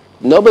now,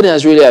 nobody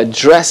has really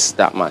addressed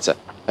that matter.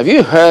 Have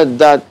you heard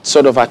that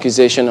sort of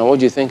accusation, and what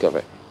do you think of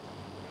it?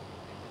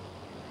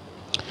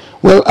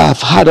 Well,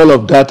 I've heard all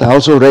of that. I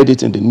also read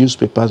it in the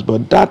newspapers,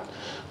 but that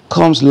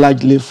comes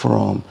largely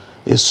from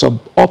a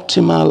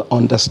suboptimal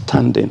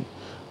understanding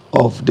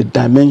of the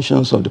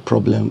dimensions of the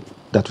problem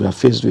that we are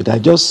faced with. I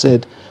just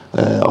said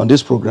on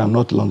this program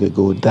not long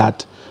ago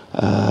that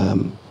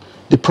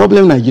the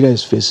problem Nigeria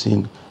is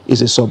facing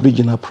is a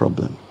sub-regional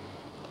problem.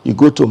 You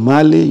go to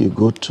Mali, you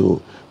go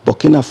to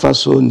Burkina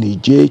Faso,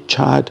 Niger,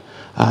 Chad,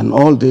 and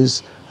all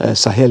these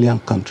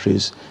Sahelian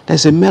countries,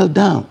 there's a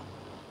meltdown,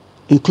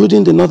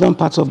 including the northern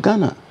parts of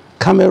Ghana,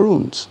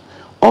 Cameroon.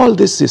 All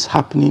this is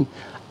happening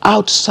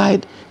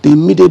outside the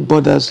immediate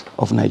borders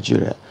of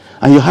Nigeria.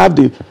 And you have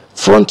the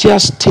frontier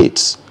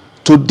states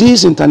to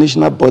these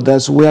international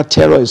borders where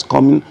terror is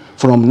coming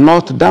from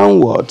north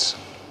downwards,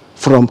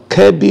 from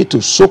Kebbi to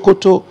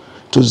Sokoto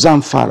to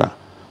Zamfara,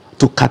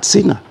 to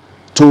Katsina,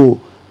 to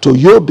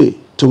Yobe,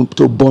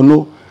 to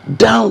Bono,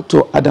 down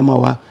to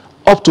Adamawa,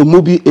 up to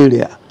Mubi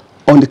area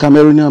on the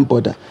Cameroonian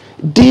border.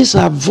 These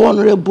are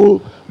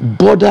vulnerable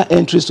border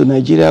entries to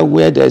Nigeria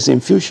where there is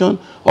infusion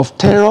of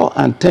terror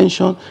and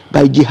tension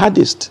by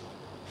jihadists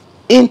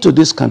into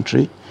this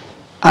country.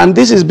 And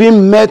this is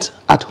being met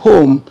at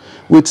home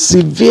with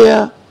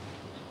severe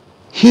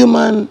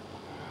human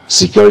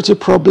security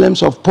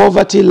problems of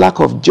poverty, lack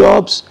of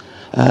jobs,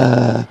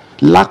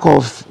 lack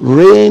of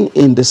rain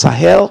in the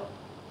Sahel,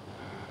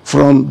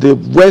 from the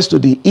west to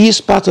the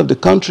east part of the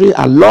country,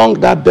 along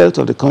that belt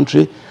of the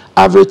country,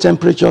 average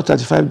temperature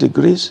 35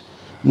 degrees,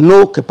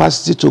 no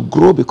capacity to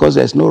grow because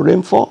there is no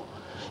rainfall,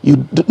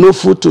 no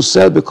food to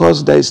sell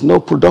because there is no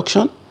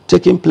production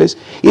taking place.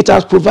 It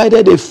has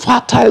provided a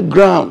fertile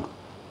ground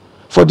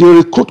for the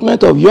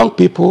recruitment of young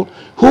people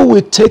who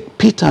will take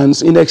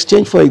pittance in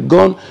exchange for a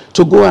gun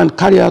to go and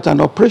carry out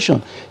an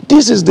operation.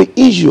 This is the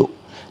issue.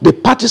 The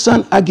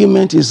partisan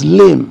argument is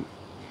lame,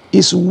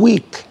 is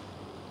weak,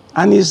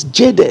 and is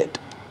jaded.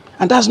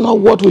 And that's not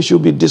what we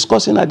should be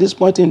discussing at this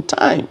point in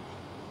time.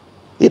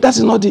 That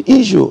is not the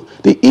issue.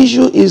 The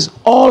issue is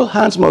all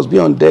hands must be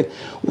on deck.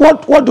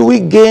 What do we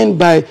gain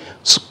by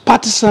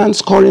partisan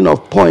scoring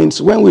of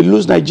points when we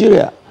lose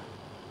Nigeria?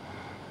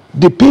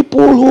 The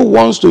people who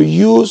wants to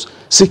use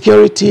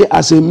security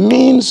as a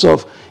means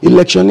of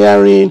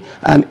electioneering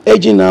and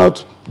edging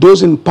out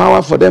those in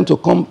power for them to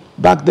come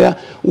back there,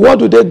 what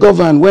do they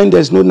govern when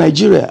there's no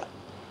Nigeria?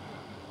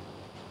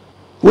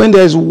 When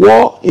there's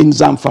war in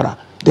Zamfara,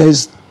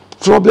 there's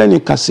problem in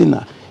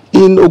Katsina.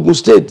 In Ogun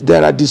State,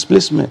 there are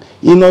displacement.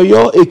 In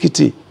Oyo,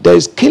 Ekiti, there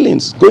is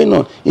killings going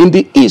on. In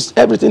the East,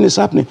 everything is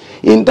happening.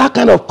 In that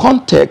kind of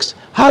context,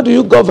 how do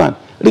you govern,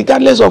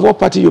 regardless of what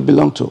party you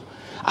belong to?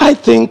 I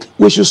think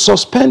we should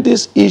suspend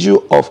this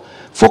issue of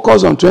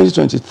focus on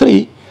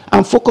 2023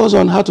 and focus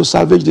on how to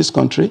salvage this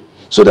country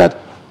so that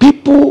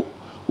people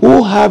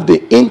who have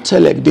the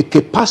intellect, the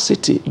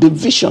capacity, the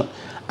vision,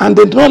 and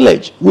the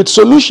knowledge with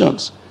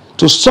solutions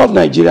to solve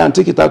Nigeria and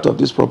take it out of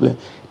this problem,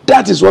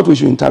 that is what we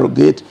should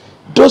interrogate.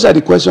 Those are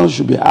the questions we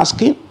should be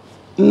asking,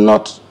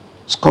 not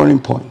scoring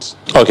points.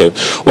 Okay.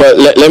 Well,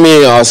 let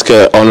me ask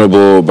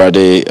Honorable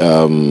Brade.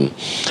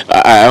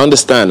 I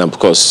understand, of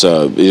course,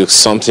 it's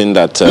something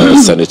that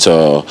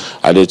Senator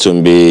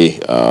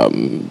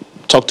Adetunbi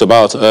talked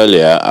about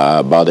earlier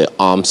about the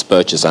arms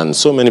purchase, and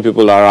so many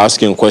people are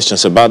asking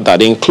questions about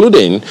that,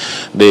 including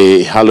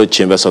the hallowed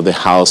chambers of the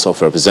House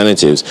of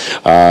Representatives.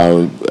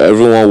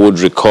 Everyone would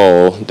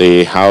recall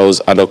the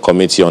House Ad Hoc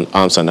Committee on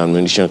Arms and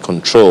Ammunition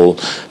Control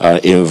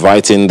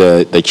inviting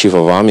the Chief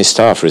of Army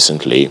Staff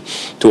recently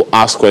to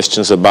ask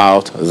questions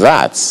about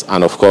that.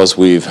 And of course,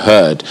 we've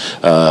heard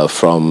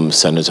from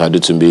Senator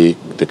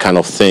Adetunbi the kind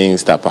of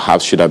things that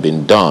perhaps should have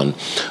been done.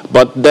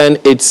 But then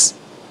it's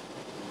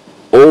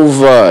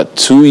over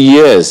 2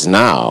 years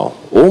now,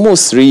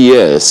 almost 3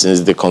 years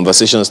since the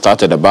conversation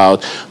started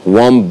about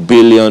 $1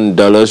 billion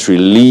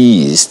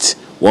released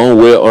one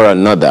way or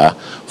another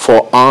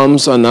for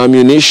arms and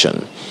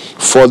ammunition.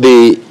 For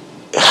the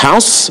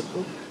House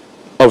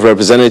of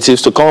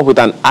Representatives to come up with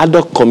an ad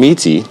hoc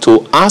committee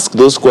to ask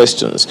those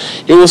questions,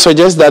 it will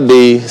suggest that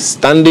the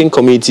standing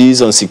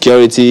committees on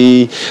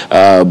security,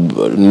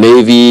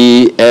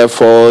 Navy, Air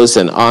Force,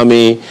 and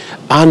Army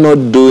are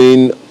not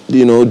doing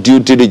due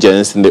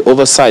diligence in the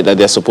oversight that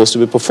they're supposed to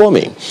be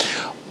performing.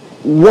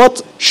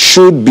 What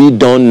should be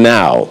done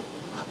now,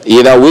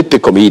 either with the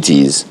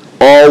committees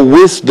or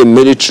with the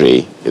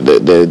military,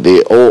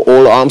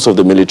 all arms of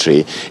the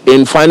military,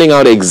 in finding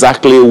out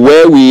exactly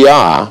where we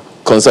are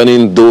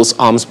concerning those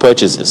arms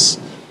purchases?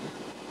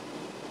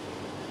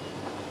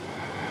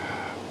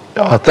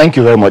 Thank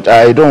you very much.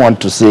 I don't want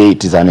to say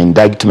it is an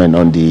indictment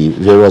on the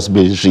various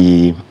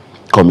military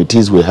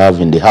committees we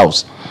have in the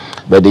House.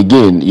 But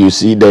again, you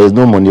see, there is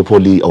no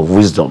monopoly of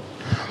wisdom.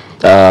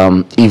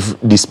 If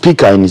the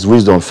Speaker in his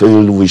wisdom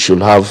feel we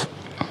should have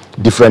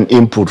different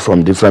input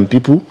from different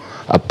people,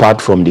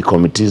 apart from the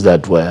committees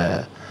that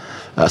were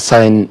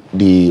assigned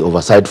the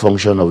oversight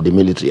function of the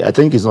military. I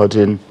think it's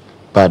nothing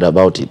bad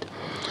about it.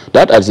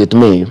 That as it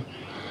may,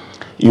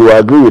 you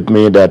agree with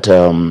me that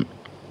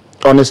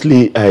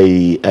honestly,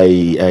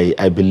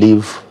 I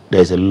believe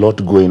there's a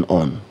lot going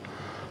on,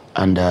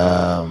 and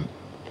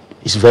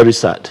it's very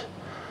sad.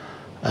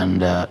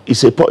 And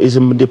it's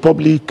in the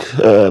public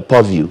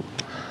purview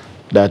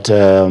that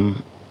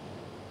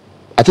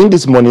I think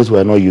these monies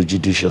were not used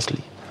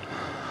judiciously.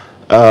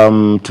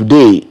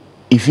 Today,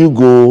 if you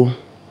go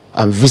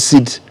and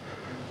visit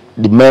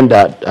the men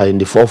that are in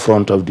the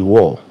forefront of the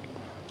war,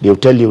 they'll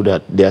tell you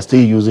that they are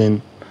still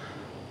using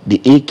the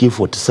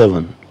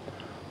AK-47,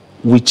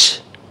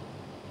 which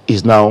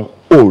is now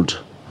old.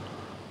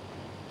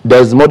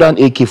 There's modern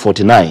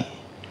AK-49,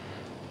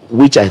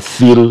 which I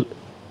feel,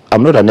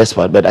 I'm not an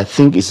expert, but I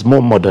think it's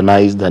more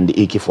modernized than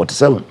the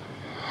AK-47.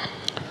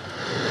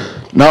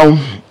 Now,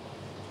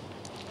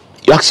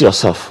 you ask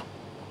yourself,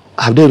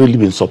 have they really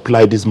been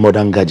supplied these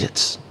modern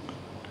gadgets?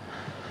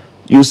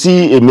 You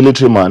see a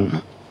military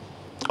man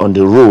on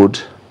the road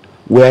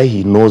where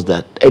he knows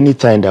that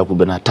anytime there could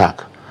be an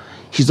attack,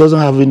 he doesn't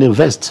have any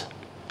vest,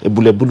 a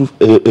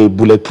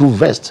bulletproof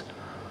vest.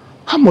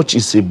 How much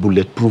is a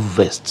bulletproof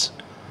vest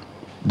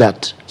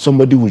that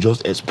somebody will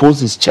just expose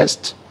his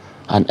chest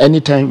and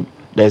anytime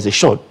there's a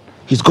shot,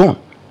 he's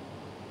gone,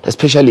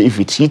 especially if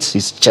it hits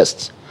his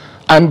chest?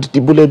 And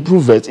the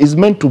bulletproof vest is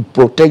meant to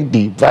protect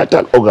the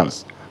vital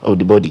organs of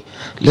the body.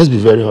 Let's be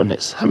very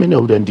honest. How many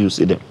of them do you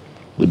see them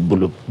with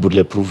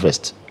bulletproof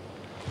vest?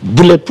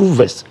 Bulletproof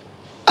vest,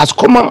 as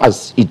common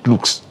as it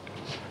looks,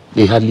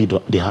 they hardly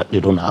they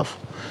don't have.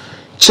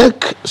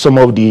 Check some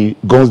of the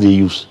guns they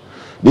use.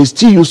 They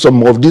still use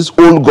some of these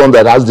old guns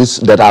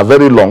that are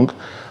very long.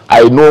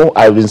 I know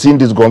I've been seeing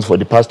these guns for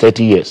the past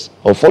 30 years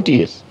or 40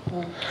 years.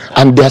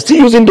 And they are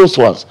still using those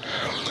ones.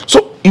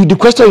 So the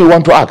question you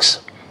want to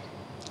ask,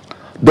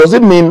 does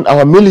it mean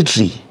our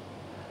military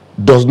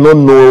does not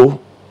know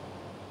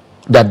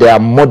that there are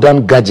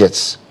modern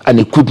gadgets and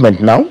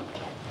equipment now?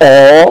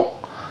 Or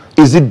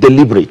is it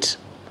deliberate?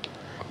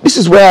 This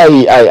is where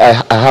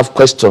I have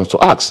questions to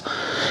ask.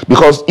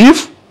 Because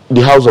if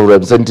the House of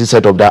Representatives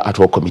set up that ad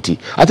hoc committee,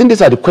 I think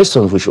these are the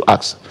questions we should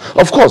ask.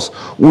 Of course,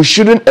 we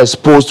shouldn't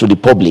expose to the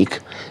public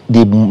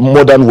the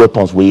modern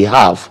weapons we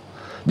have,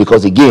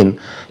 because again,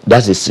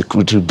 that's a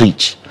security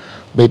breach.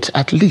 But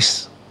at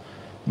least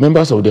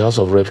members of the House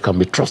of Reps can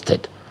be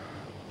trusted,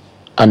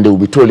 and they will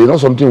be told, you know,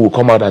 something will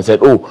come out and say,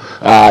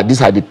 oh,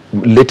 these are the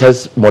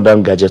latest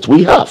modern gadgets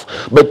we have.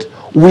 But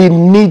we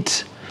need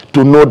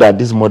to know that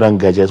these modern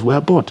gadgets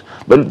were bought.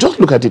 But just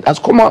look at it, as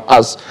common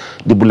as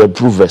the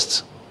bulletproof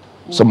vests.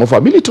 Some of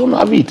our military don't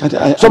have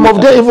it. Some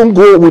of them even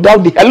go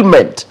without the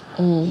helmet.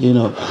 You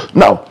know.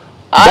 Now,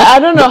 I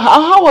don't know,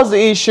 how was the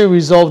issue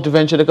resolved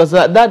eventually? Because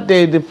that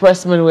day the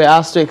pressmen were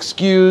asked to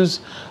excuse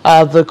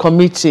the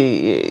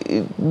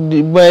committee.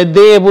 Were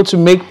they able to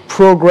make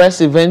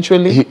progress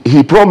eventually?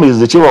 He promised,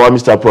 the Chief of Army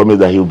Staff promised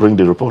that he will bring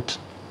the report.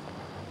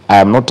 I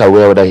am not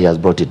aware whether he has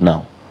brought it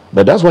now.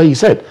 But that's what he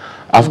said,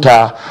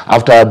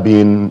 after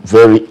being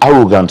very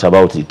arrogant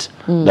about it,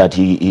 that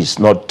he is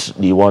not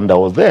the one that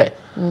was there.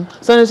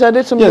 Senator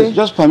Adetunbi? Yes,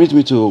 just permit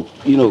me to,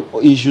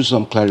 issue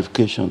some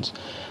clarifications.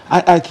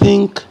 I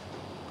think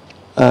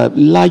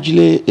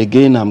largely,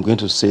 again, I'm going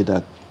to say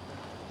that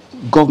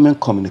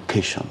government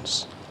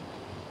communications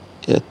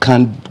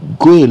can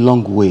go a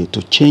long way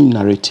to change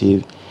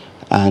narrative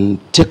and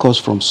take us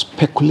from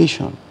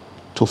speculation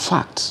to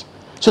facts,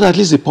 so that at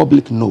least the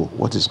public know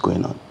what is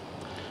going on.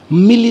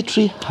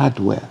 Military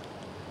hardware,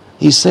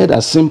 he said,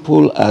 as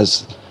simple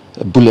as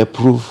a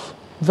bulletproof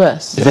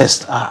vest.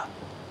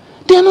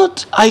 They are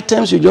not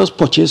items you just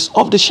purchase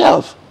off the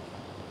shelf.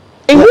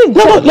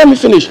 No, let me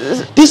finish.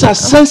 These are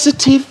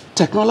sensitive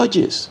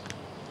technologies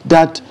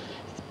that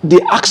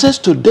the access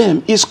to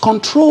them is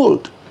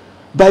controlled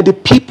by the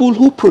people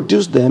who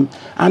produce them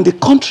and the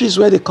countries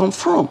where they come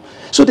from.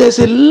 So there's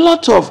a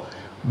lot of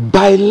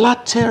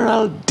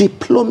bilateral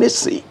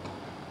diplomacy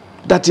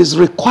that is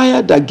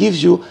required that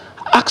gives you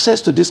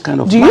access to this kind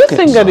of markets. Do you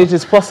think that it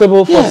is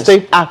possible for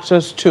state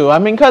actors too? I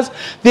mean, because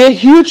there are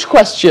huge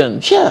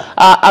questions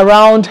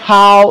around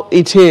how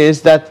it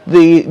is that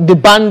the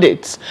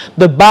bandits,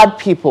 the bad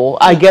people,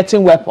 are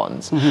getting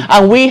weapons.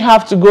 And we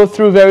have to go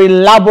through very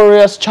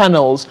laborious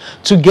channels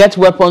to get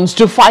weapons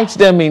to fight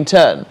them in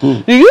turn.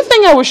 Do you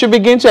think that we should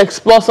begin to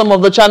explore some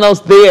of the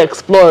channels they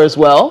explore as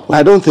well?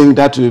 I don't think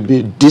that will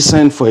be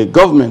decent for a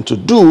government to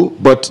do,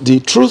 but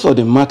the truth of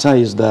the matter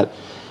is that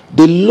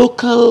the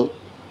local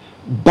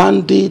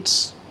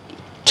bandits,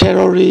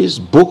 terrorists,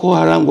 Boko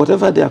Haram,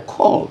 whatever they are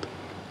called,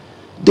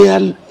 they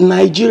are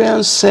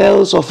Nigerian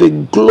cells of a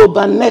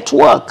global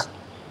network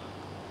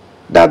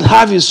that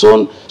have its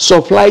own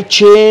supply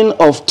chain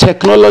of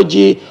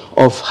technology,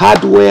 of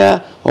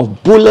hardware,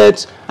 of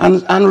bullets,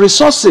 and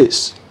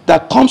resources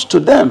that comes to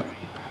them.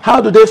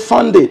 How do they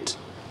fund it?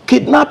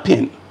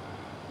 Kidnapping,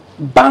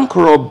 bank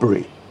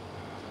robbery,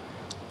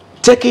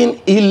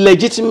 taking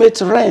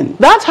illegitimate rent.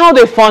 That's how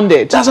they fund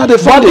it. That's how they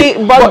fund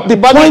it. But the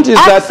point is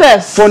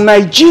that for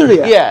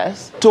Nigeria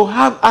to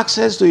have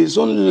access to its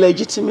own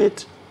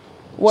legitimate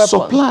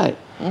supply,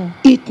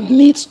 it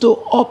needs to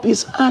up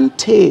its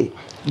ante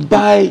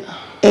by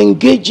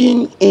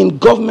engaging in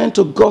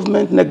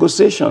government-to-government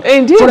negotiation.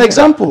 Indeed. For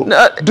example,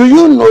 do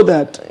you know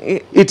that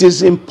it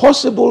is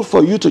impossible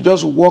for you to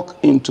just walk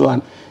into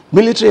a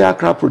military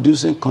aircraft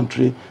producing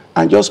country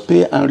and just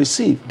pay and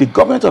receive? The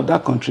government of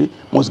that country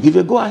must give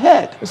a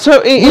go-ahead,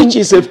 which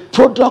is a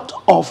product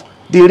of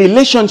the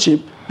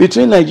relationship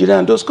between Nigeria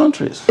and those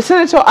countries.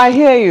 Senator, I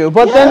hear you,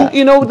 but then,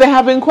 you know, there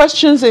have been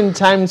questions in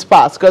times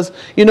past, because,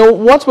 you know,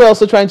 what we're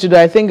also trying to do,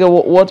 I think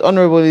what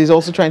Honorable is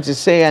also trying to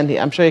say, and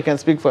I'm sure he can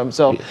speak for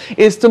himself,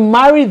 is to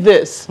marry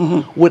this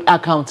with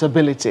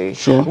accountability.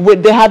 Sure.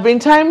 There have been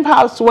times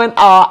past when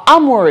our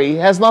armory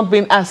has not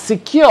been as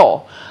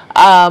secure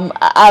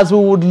as we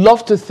would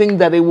love to think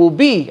that it will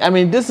be. I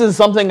mean, this is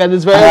something that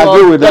is very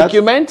well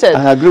documented.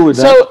 I agree with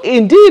that. So,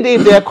 indeed,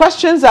 if there are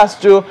questions as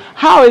to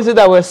how is it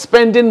that we're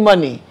spending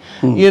money,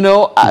 you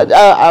know,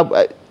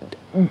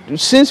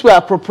 since we're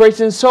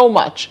appropriating so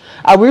much,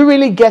 are we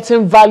really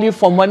getting value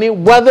for money?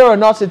 Whether or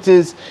not it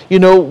is, you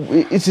know,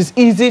 it is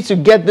easy to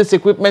get this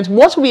equipment.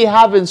 What we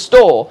have in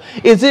store,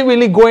 is it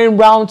really going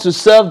round to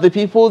serve the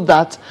people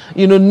that,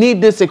 you know,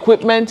 need this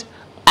equipment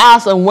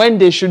as and when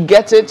they should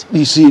get it?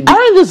 You see,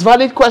 aren't these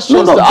valid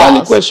questions? No,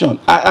 valid question.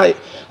 I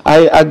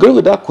agree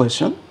with that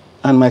question,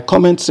 and my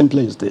comment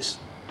simply is this.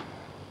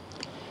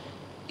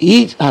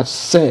 It has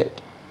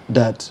said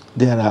that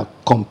there are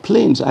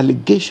complaints,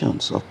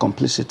 allegations of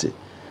complicity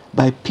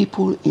by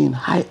people in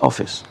high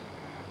office,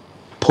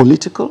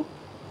 political,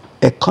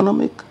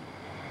 economic,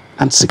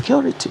 and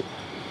security,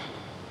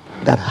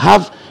 that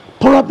have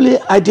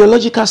probably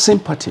ideological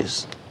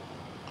sympathies,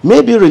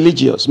 maybe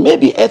religious,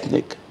 maybe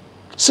ethnic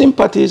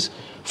sympathies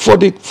for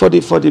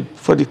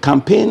the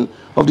campaign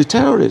of the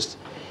terrorists.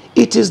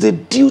 It is the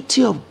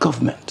duty of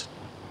government.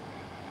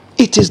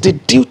 It is the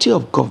duty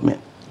of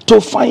government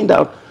to find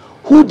out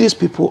who these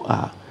people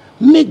are,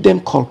 make them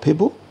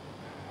culpable.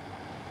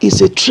 It's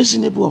a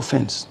treasonable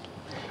offense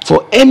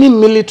for any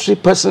military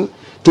person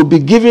to be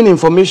giving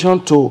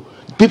information to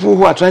people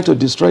who are trying to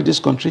destroy this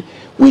country.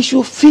 We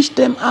should fish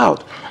them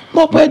out.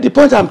 But the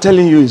point I'm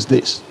telling you is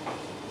this.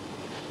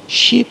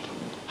 Sheep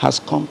has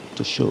come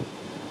to show,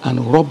 and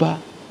rubber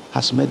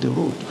has made the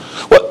road.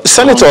 Well,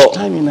 Senator, how much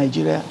time in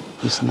Nigeria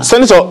is now?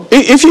 Senator,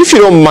 if you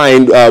don't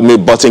mind me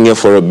butting in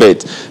for a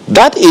bit,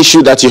 that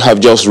issue that you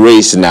have just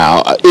raised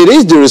now, it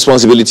is the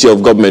responsibility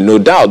of government, no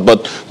doubt,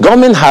 but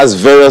government has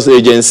various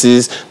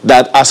agencies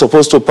that are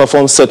supposed to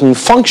perform certain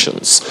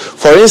functions.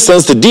 For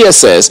instance, the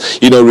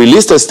DSS, you know,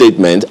 released a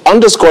statement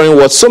underscoring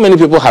what so many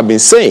people have been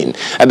saying,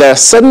 and there are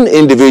certain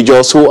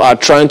individuals who are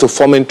trying to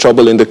foment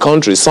trouble in the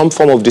country, some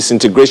form of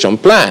disintegration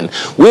plan.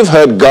 We've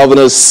heard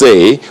governors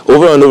say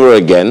over and over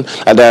again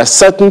that there are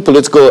certain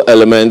political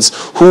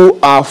elements who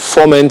are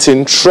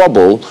fomenting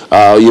trouble,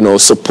 you know,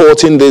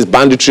 supporting this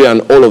banditry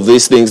and all of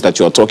these things that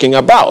you're talking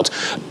about.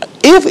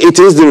 If it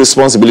is the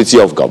responsibility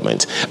of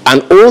government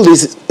and all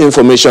this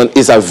information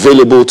is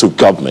available to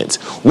government,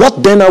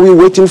 what then are we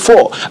waiting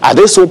for? Are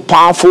they so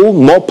powerful,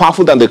 more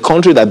powerful than the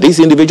country, that these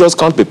individuals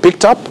can't be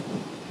picked up?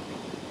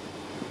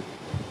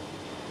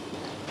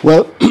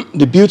 Well,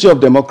 the beauty of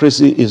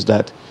democracy is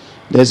that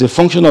there's a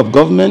function of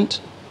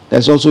government,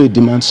 there's also a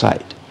demand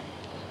side.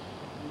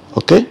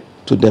 Okay?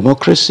 To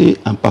democracy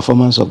and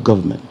performance of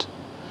government.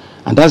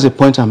 And that's the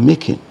point I'm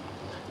making.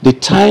 The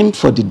time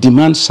for the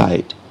demand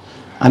side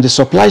and the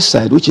supply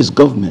side, which is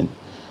government,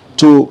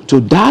 to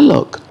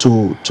dialogue,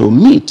 to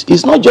meet.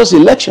 It's not just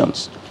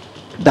elections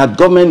that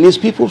government needs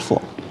people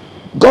for.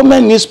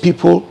 Government needs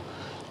people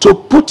to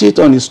put it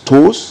on its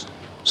toes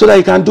so that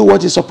it can do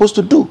what it's supposed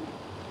to do.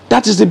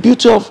 That is the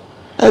beauty of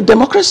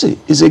democracy.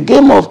 It's a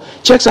game of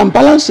checks and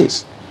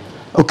balances.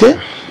 Okay?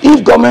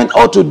 If government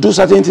ought to do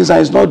certain things and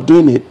is not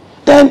doing it,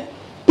 then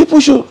people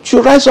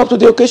should rise up to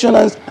the occasion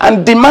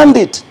and demand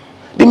it.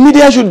 The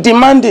media should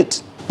demand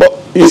it. But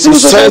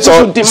Senator,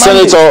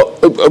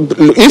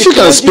 if you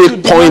can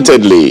speak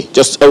pointedly,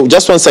 just 1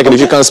 second, if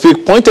you can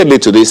speak pointedly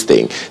to this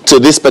thing, to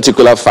this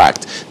particular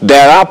fact,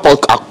 there are,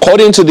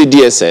 according to the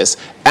DSS,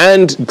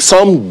 and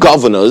some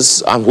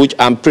governors, which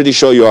I'm pretty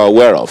sure you are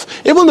aware of,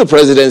 even the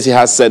presidency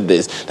has said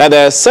this, that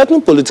there are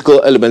certain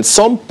political elements,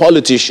 some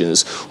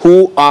politicians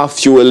who are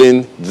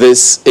fueling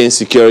this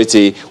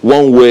insecurity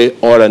one way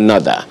or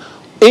another.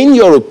 In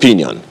your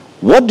opinion,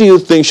 what do you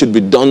think should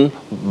be done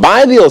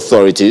by the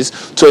authorities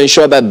to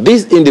ensure that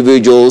these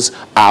individuals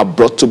are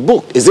brought to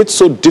book? Is it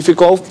so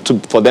difficult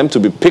for them to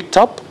be picked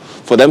up,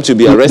 for them to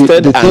be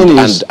arrested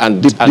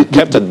and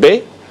kept at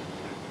bay?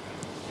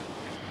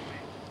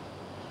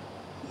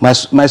 My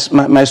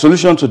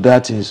solution to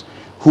that is,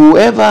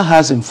 whoever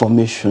has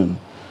information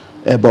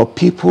about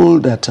people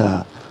that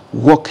are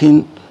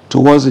working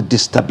towards the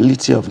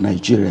destability of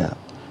Nigeria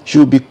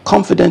should be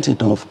confident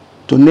enough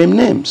to name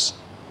names.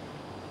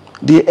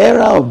 The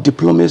era of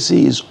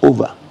diplomacy is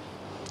over.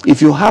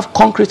 If you have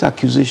concrete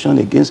accusation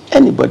against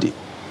anybody,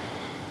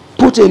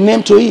 put a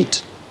name to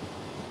it.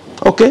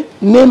 Okay?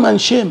 Name and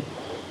shame.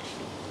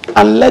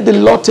 And let the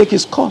law take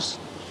its course.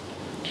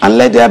 And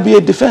let there be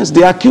a defense.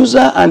 The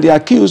accuser and the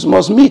accused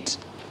must meet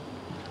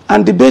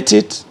and debate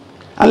it,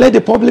 and let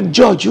the public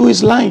judge who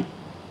is lying.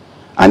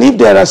 And if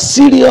there are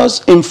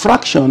serious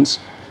infractions,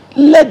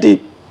 let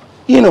the,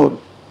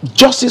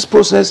 justice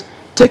process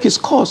take its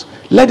course.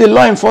 Let the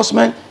law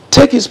enforcement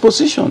take its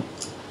position.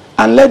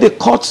 And let the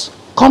courts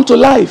come to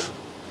life.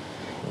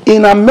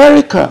 In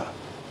America,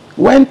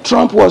 when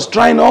Trump was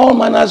trying all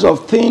manners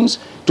of things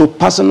to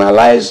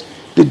personalize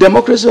the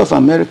democracy of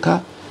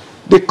America,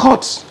 the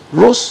courts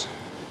rose,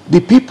 the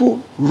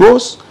people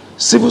rose,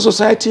 civil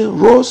society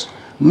rose,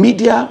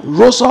 media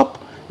rose up,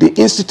 the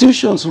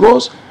institutions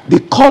rose, the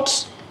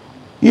courts,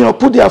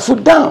 put their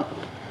foot down.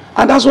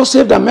 And that's what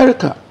saved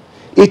America.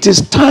 It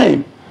is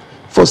time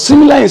for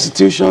similar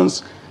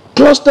institutions,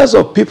 clusters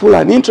of people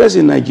and interests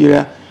in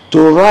Nigeria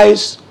to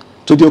rise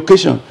to the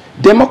occasion.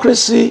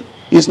 Democracy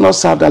is not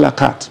served a la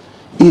carte.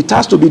 It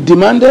has to be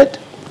demanded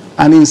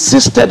and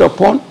insisted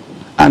upon,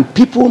 and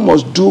people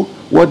must do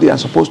what they are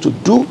supposed to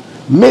do,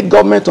 make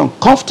government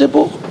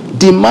uncomfortable,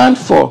 demand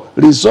for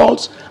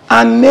results,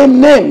 and name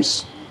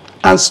names,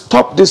 and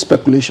stop these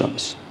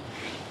speculations.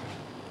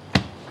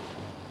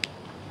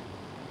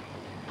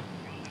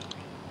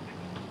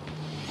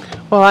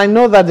 Well, I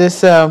know that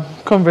this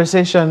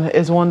conversation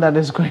is one that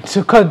is going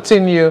to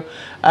continue.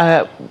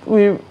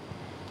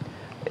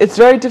 It's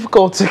very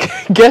difficult to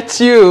get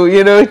you,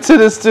 into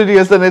the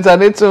studio, Senator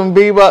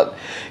Nitumbi, but,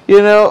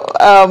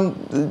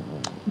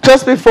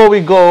 just before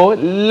we go,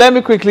 let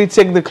me quickly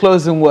take the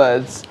closing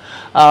words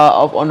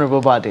of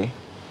Honorable Badi.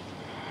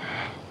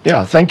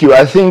 Yeah, thank you.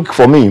 I think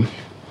for me,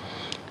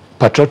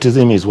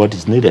 patriotism is what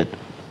is needed.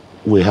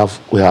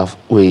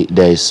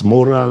 There is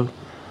moral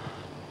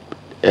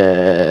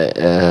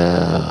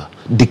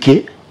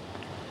decay,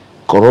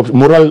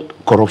 moral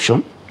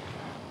corruption,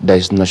 there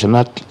is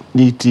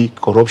nationality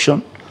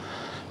corruption,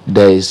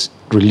 there is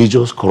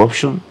religious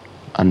corruption,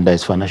 and there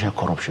is financial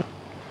corruption.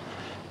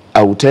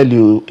 I will tell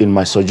you, in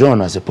my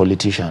sojourn as a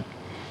politician,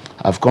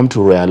 I've come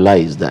to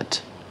realize that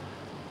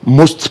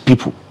most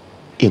people,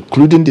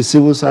 including the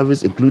civil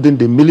service, including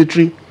the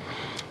military,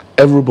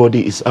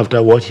 everybody is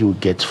after what he will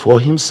get for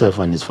himself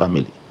and his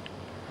family.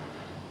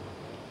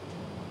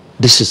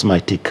 This is my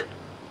take.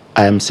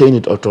 I am saying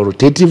it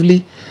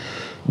authoritatively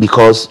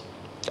because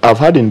I've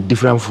had in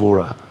different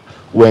fora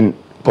when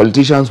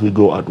politicians will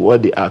go out,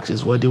 what they ask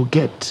is what they will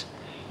get.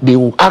 They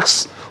will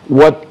ask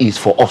what is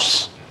for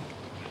us,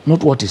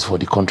 not what is for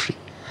the country.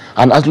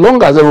 And as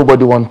long as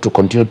everybody wants to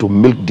continue to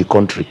milk the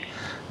country,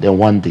 then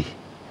one day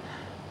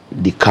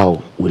the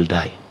cow will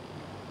die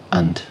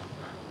and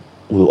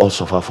we will all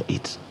suffer for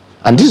it.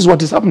 And this is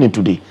what is happening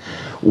today.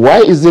 Why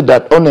is it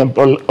that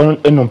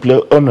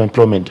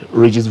unemployment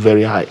rates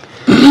very high?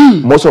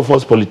 Most of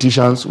us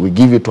politicians, we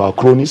give it to our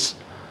cronies.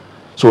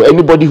 So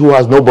anybody who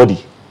has nobody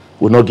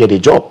will not get a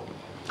job.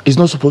 It's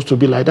not supposed to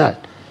be like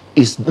that.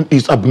 It's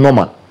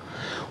abnormal.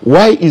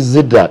 Why is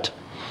it that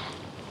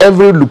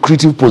every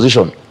lucrative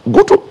position,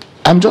 go to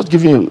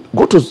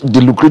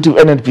the lucrative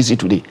NNPC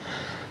today,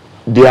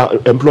 their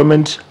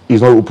employment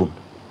is not open.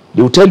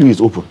 They will tell you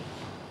it's open.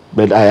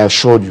 But I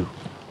assure you,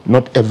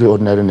 not every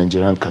ordinary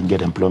Nigerian can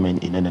get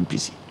employment in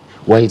NNPC.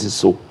 Why is it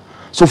so?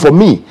 So for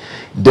me,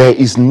 there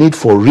is need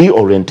for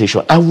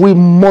reorientation, and we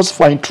must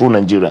find true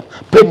Nigerians,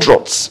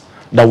 patriots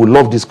that will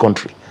love this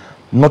country,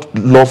 not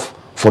love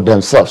for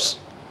themselves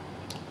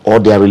or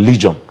their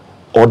religion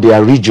or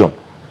their region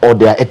or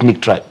their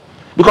ethnic tribe.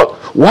 Because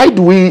why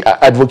do we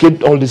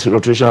advocate all this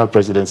rotational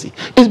presidency?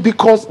 It's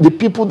because the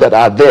people that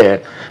are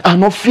there are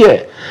not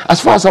fair.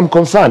 As far as I'm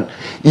concerned,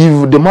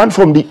 if the man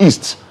from the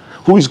east,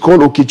 who is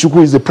called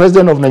Okechukwu, is the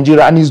president of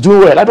Nigeria and he's doing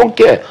well, I don't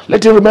care.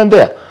 Let him remain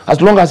there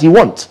as long as he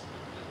wants.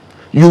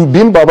 You've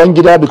been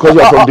Babangida because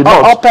you are from the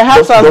north. Or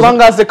perhaps as long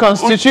as the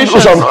constitution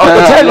as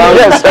long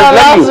as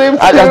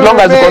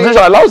the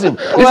constitution allows him.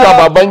 If you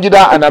are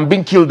Babangida and I'm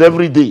being killed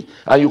every day,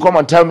 and you come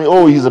and tell me,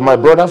 oh, he's my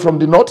brother from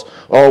the north,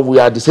 or we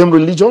are the same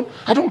religion,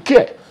 I don't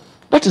care.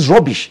 That is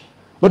rubbish.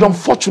 But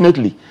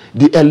unfortunately,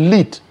 the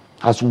elite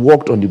has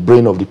worked on the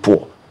brain of the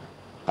poor.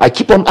 I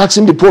keep on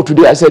asking the poor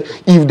today, I said,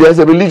 if there's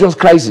a religious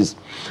crisis,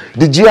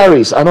 the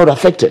GRAs are not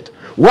affected.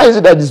 Why is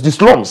it that it's the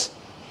slums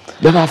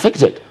that are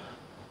affected?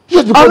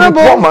 Yes, because the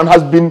poor man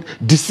has been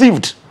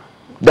deceived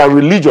that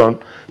religion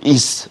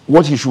is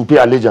what he should pay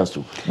allegiance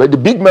to. But the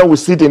big men will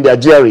sit in their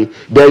GRA,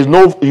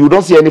 you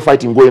don't see any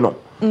fighting going on.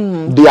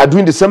 They are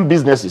doing the same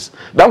businesses.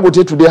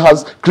 Dangote today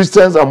has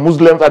Christians and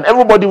Muslims and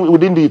everybody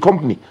within the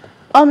company.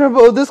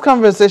 Honorable, this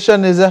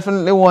conversation is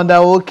definitely one that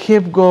will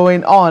keep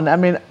going on. I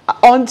mean,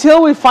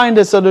 until we find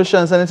a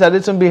solution, Senator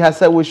Nitumbi has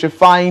said we should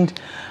find,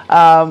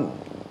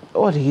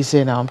 what did he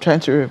say now? I'm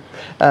trying to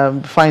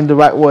find the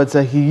right words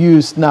that he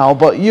used now.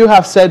 But you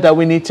have said that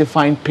we need to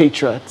find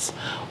patriots.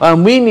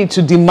 we need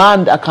to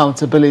demand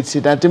accountability,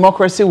 that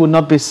democracy will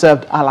not be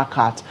served a la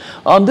carte.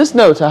 On this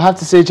note, I have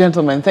to say,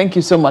 gentlemen, thank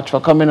you so much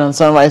for coming on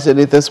Sunrise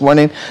Today this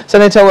morning.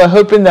 Senator, we're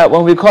hoping that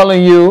when we call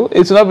on you,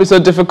 it will not be so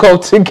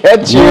difficult to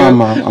get you.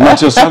 No, I'm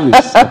at your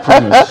service, I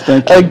promise.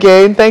 Thank you.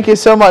 Again, thank you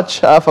so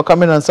much for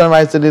coming on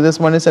Sunrise Today this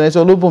morning. Senator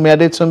Olubunmi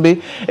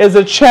Adetunbi is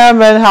the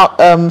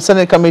chairman,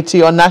 Senate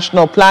Committee on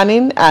National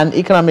Planning and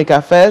Economic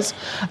Affairs,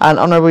 and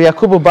Honorable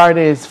Yakubu Barde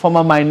is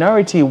former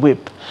minority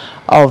whip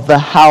of the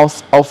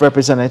House of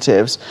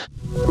Representatives.